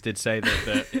 Topher Grace did say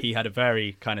that he had a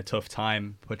very kind of tough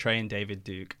time portraying David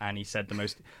Duke, and he said the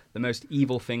most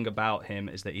evil thing about him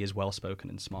is that he is well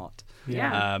spoken and smart.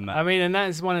 Yeah, I mean, and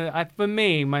that's one of for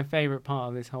me, my favorite part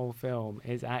of this whole film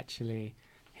is actually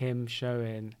him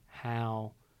showing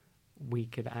how we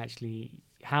could actually.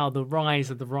 How the rise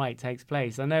of the right takes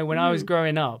place. I know when I was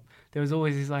growing up, there was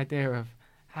always this idea of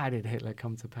how did Hitler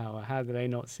come to power? How did they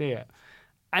not see it?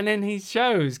 And then he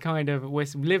shows kind of we're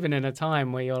living in a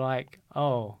time where you're like,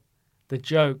 oh, the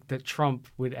joke that Trump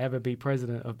would ever be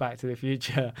president of Back to the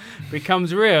Future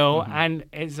becomes real, and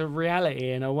it's a reality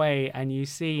in a way, and you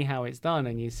see how it's done,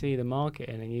 and you see the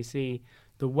marketing, and you see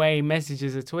the way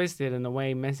messages are twisted and the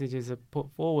way messages are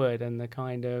put forward and the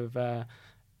kind of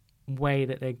way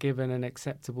that they're given an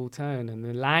acceptable tone, and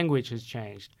the language has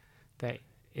changed. That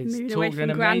it's moving away talked from in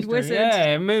a Grand mainstream. Wizard.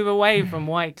 Yeah, move away from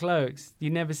white cloaks. You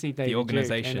never see David the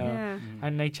organization. Duke,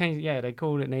 and they changed. Yeah, they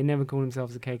called it. They never call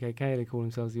themselves the KKK. They call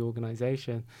themselves the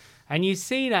organization. And you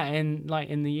see that in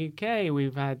the UK,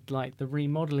 we've had like the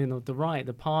remodeling of the right.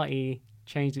 The party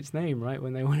changed its name, right?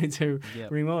 When they wanted to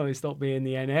remodel, it stopped being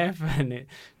the NF, and it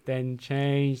then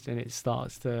changed, and it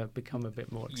starts to become a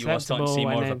bit more acceptable. You are starting to see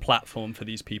more of a platform for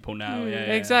these people now.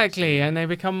 Exactly, and they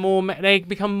become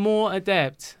more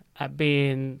adept at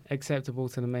being acceptable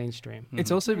to the mainstream.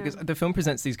 It's also because the film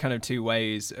presents these kind of two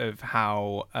ways of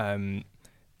how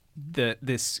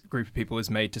this group of people is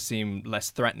made to seem less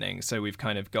threatening. So we've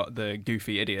kind of got the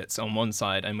goofy idiots on one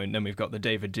side, and then we've got the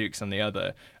David Dukes on the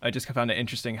other. I just found it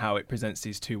interesting how it presents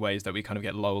these two ways that we kind of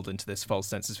get lulled into this false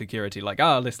sense of security. Like,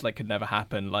 this like could never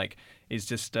happen. Like, he's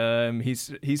just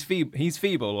he's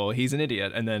feeble, or he's an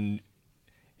idiot, and then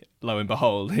lo and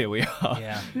behold, here we are.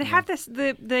 Yeah. And they have this.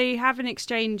 They have an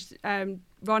exchange.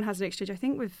 Ron has an exchange, I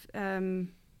think, with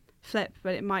Flip,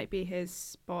 but it might be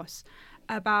his boss,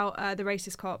 about the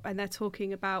racist cop, and they're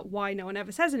talking about why no one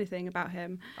ever says anything about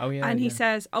him. And he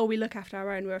says, we look after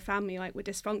our own, we're a family, like we're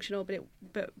dysfunctional,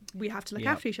 but we have to look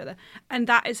after each other. And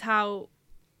that is how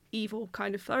evil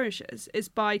kind of flourishes is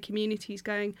by communities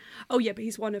going, oh yeah, but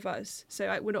he's one of us, so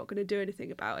like, we're not going to do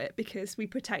anything about it because we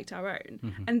protect our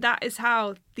own. And that is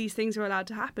how these things are allowed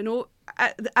to happen. Or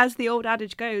as the old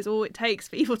adage goes, all it takes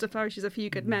for evil to flourish is a few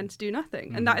good men to do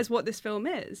nothing. And that is what this film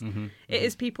is. It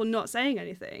is people not saying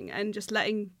anything and just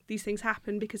letting these things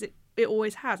happen because it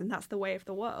always has, and that's the way of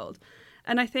the world.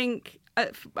 And I think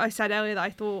I said earlier that I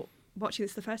thought watching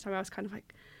this the first time I was kind of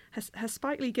like, has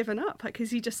Spike Lee given up? Like,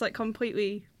 is he just like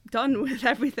completely done with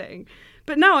everything?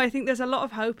 But no, I think there's a lot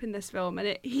of hope in this film,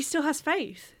 and he still has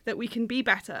faith that we can be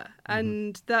better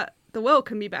and that the world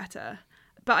can be better.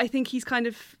 But I think he's kind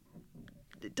of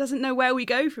doesn't know where we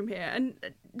go from here, and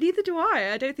neither do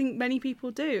I. I don't think many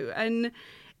people do. And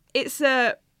it's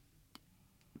a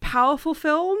powerful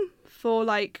film for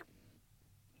like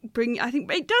I think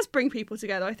it does bring people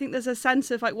together. I think there's a sense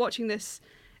of like watching this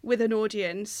with an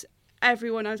audience.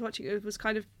 Everyone I was watching it was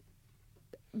kind of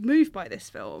moved by this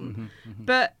film.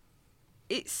 But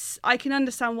I can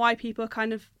understand why people are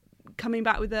kind of coming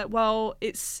back with it. Well,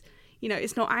 it's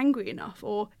not angry enough,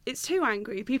 or it's too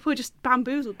angry. People are just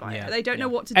bamboozled by it. They don't know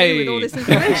what to do with all this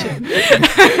information.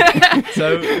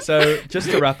 So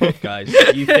just to wrap up, guys,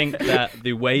 do you think that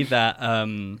the way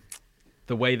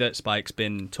that Spike's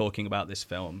been talking about this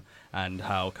film and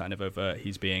how kind of overt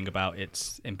he's being about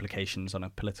its implications on a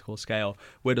political scale,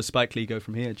 where does Spike Lee go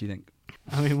from here, do you think?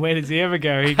 I mean, where does he ever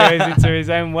go? He goes into his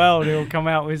own world. He'll come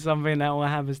out with something that will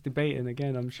have us debating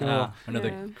again, I'm sure.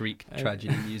 Another Greek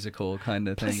tragedy musical kind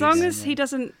of thing. As long as he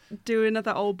doesn't do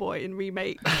another Old Boy and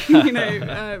remake,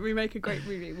 remake a great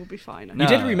movie, we'll be fine. He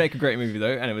did remake a great movie,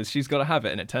 though, and it was She's Gotta Have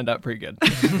It, and it turned out pretty good.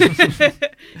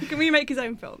 He can remake his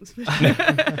own films.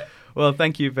 Well,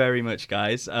 thank you very much,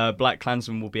 guys.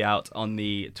 BLACKKKLANSMAN will be out on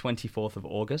the 24th of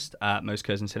August at most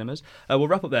Curzon cinemas. We'll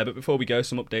wrap up there, but before we go,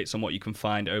 some updates on what you can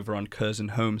find over on Curzon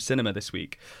Home Cinema this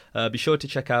week. Be sure to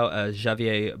check out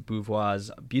Xavier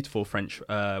Beauvoir's beautiful French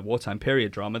wartime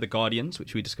period drama, The Guardians,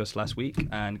 which we discussed last week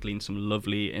and gleaned some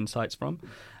lovely insights from.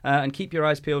 And keep your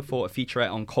eyes peeled for a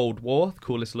featurette on Cold War, the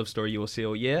coolest love story you will see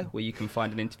all year, where you can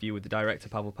find an interview with the director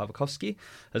Pavel Pawlikowski,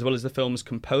 as well as the film's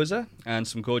composer, and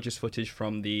some gorgeous footage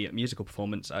from the musical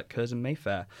performance at Curzon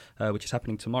Mayfair, which is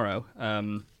happening tomorrow,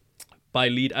 by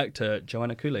lead actor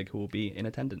Joanna Kulig, who will be in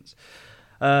attendance.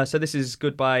 So this is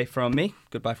goodbye from me,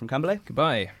 goodbye from Campbell,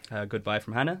 Goodbye. Goodbye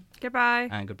from Hannah, Goodbye.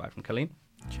 and goodbye from Colleen.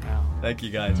 Ciao. Thank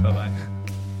you, guys. Bye-bye.